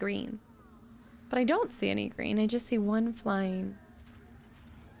see any green. But I don't see any green. I just see one flying.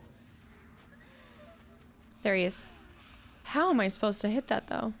 There he is. How am I supposed to hit that,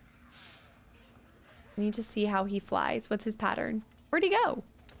 though? I need to see how he flies. What's his pattern? Where'd he go?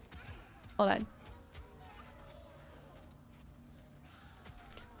 Hold on.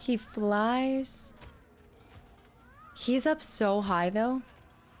 He flies. He's up so high, though.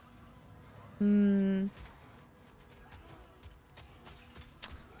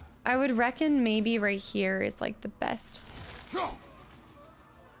 I would reckon maybe right here is like the best.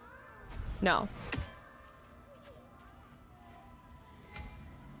 No.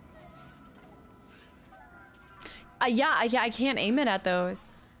 Yeah, I can't aim it at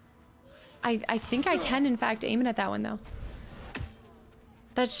those. I think I can, in fact, aim it at that one, though.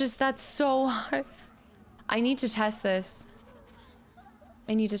 That's so hard. I need to test this.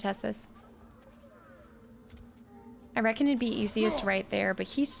 I reckon it'd be easiest right there, but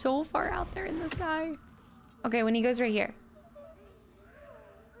he's so far out there in the sky. Okay, when he goes right here.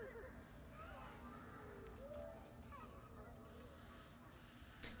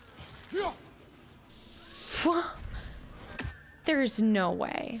 There's no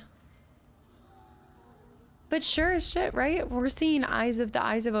way. But sure as shit, right? We're seeing Eyes of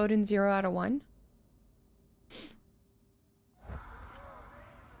Odin 0 out of 1.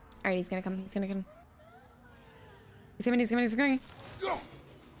 Alright, he's gonna come. He's coming.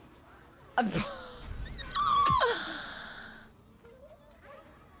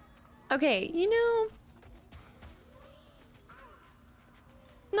 Okay, you know,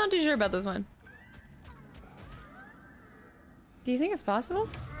 not too sure about this one. Do you think it's possible?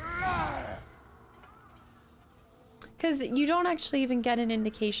 Because you don't actually even get an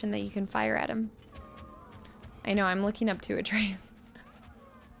indication that you can fire at him. I know, I'm looking up to a trace.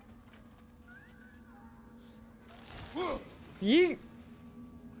 Yeet.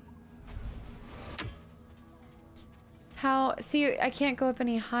 How? See, I can't go up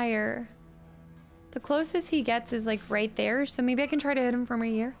any higher. The closest he gets is like right there, so maybe I can try to hit him from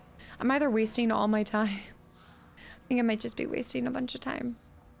right here. I'm either wasting all my time. I think I might just be wasting a bunch of time.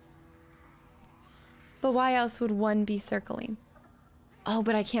 But why else would one be circling? Oh,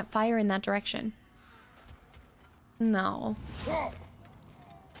 but I can't fire in that direction. No.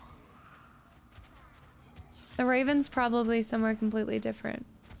 The Raven's probably somewhere completely different.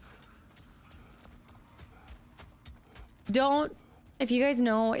 Don't, if you guys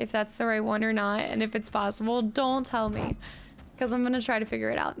know if that's the right one or not, and if it's possible, don't tell me. Because I'm going to try to figure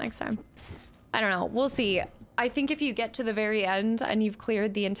it out next time. I don't know. We'll see. I think if you get to the very end and you've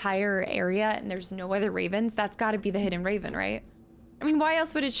cleared the entire area and there's no other Ravens, that's got to be the hidden Raven, right? I mean, why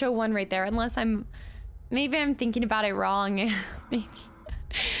else would it show one right there? Unless maybe I'm thinking about it wrong.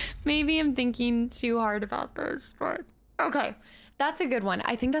 Maybe I'm thinking too hard about this, but okay. That's a good one.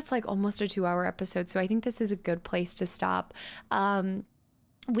 I think that's like almost a 2-hour episode, so I think this is a good place to stop.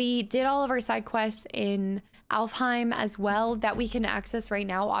 We did all of our side quests in Alfheim as well that we can access right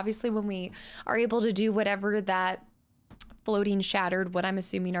now. Obviously, when we are able to do whatever that floating shattered, what I'm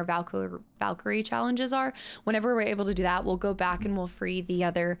assuming our Valkyrie challenges are, whenever we're able to do that, we'll go back and we'll free the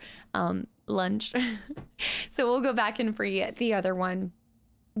other lunch. So we'll go back and free the other one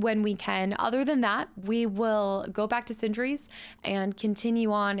when we can. Other than that, we will go back to Sindri's and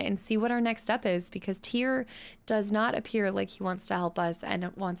continue on and see what our next step is, because Tyr does not appear like he wants to help us and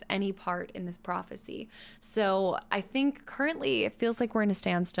wants any part in this prophecy. So I think currently it feels like we're in a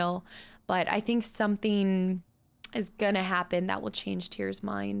standstill, but I think something is gonna happen that will change Tyr's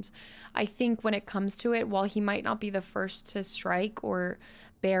mind. I think when it comes to it, while he might not be the first to strike or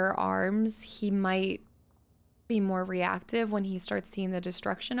bear arms, he might be more reactive when he starts seeing the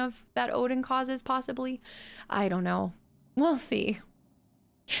destruction of that Odin causes, possibly. I don't know. We'll see.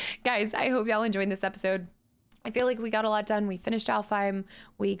 Guys, I hope y'all enjoyed this episode. I feel like we got a lot done. We finished Alfheim.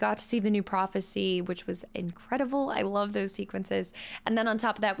 We got to see the new prophecy, which was incredible. I love those sequences. And then on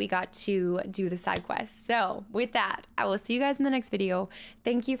top of that, we got to do the side quest. So with that, I will see you guys in the next video.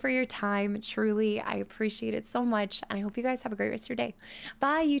 Thank you for your time. Truly, I appreciate it so much. And I hope you guys have a great rest of your day.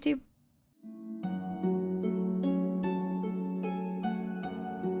 Bye, YouTube.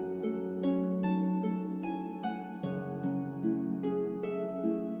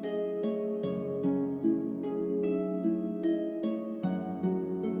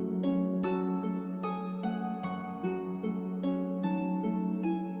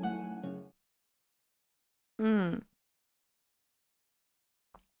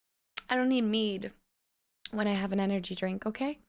 I don't need mead when I have an energy drink, okay?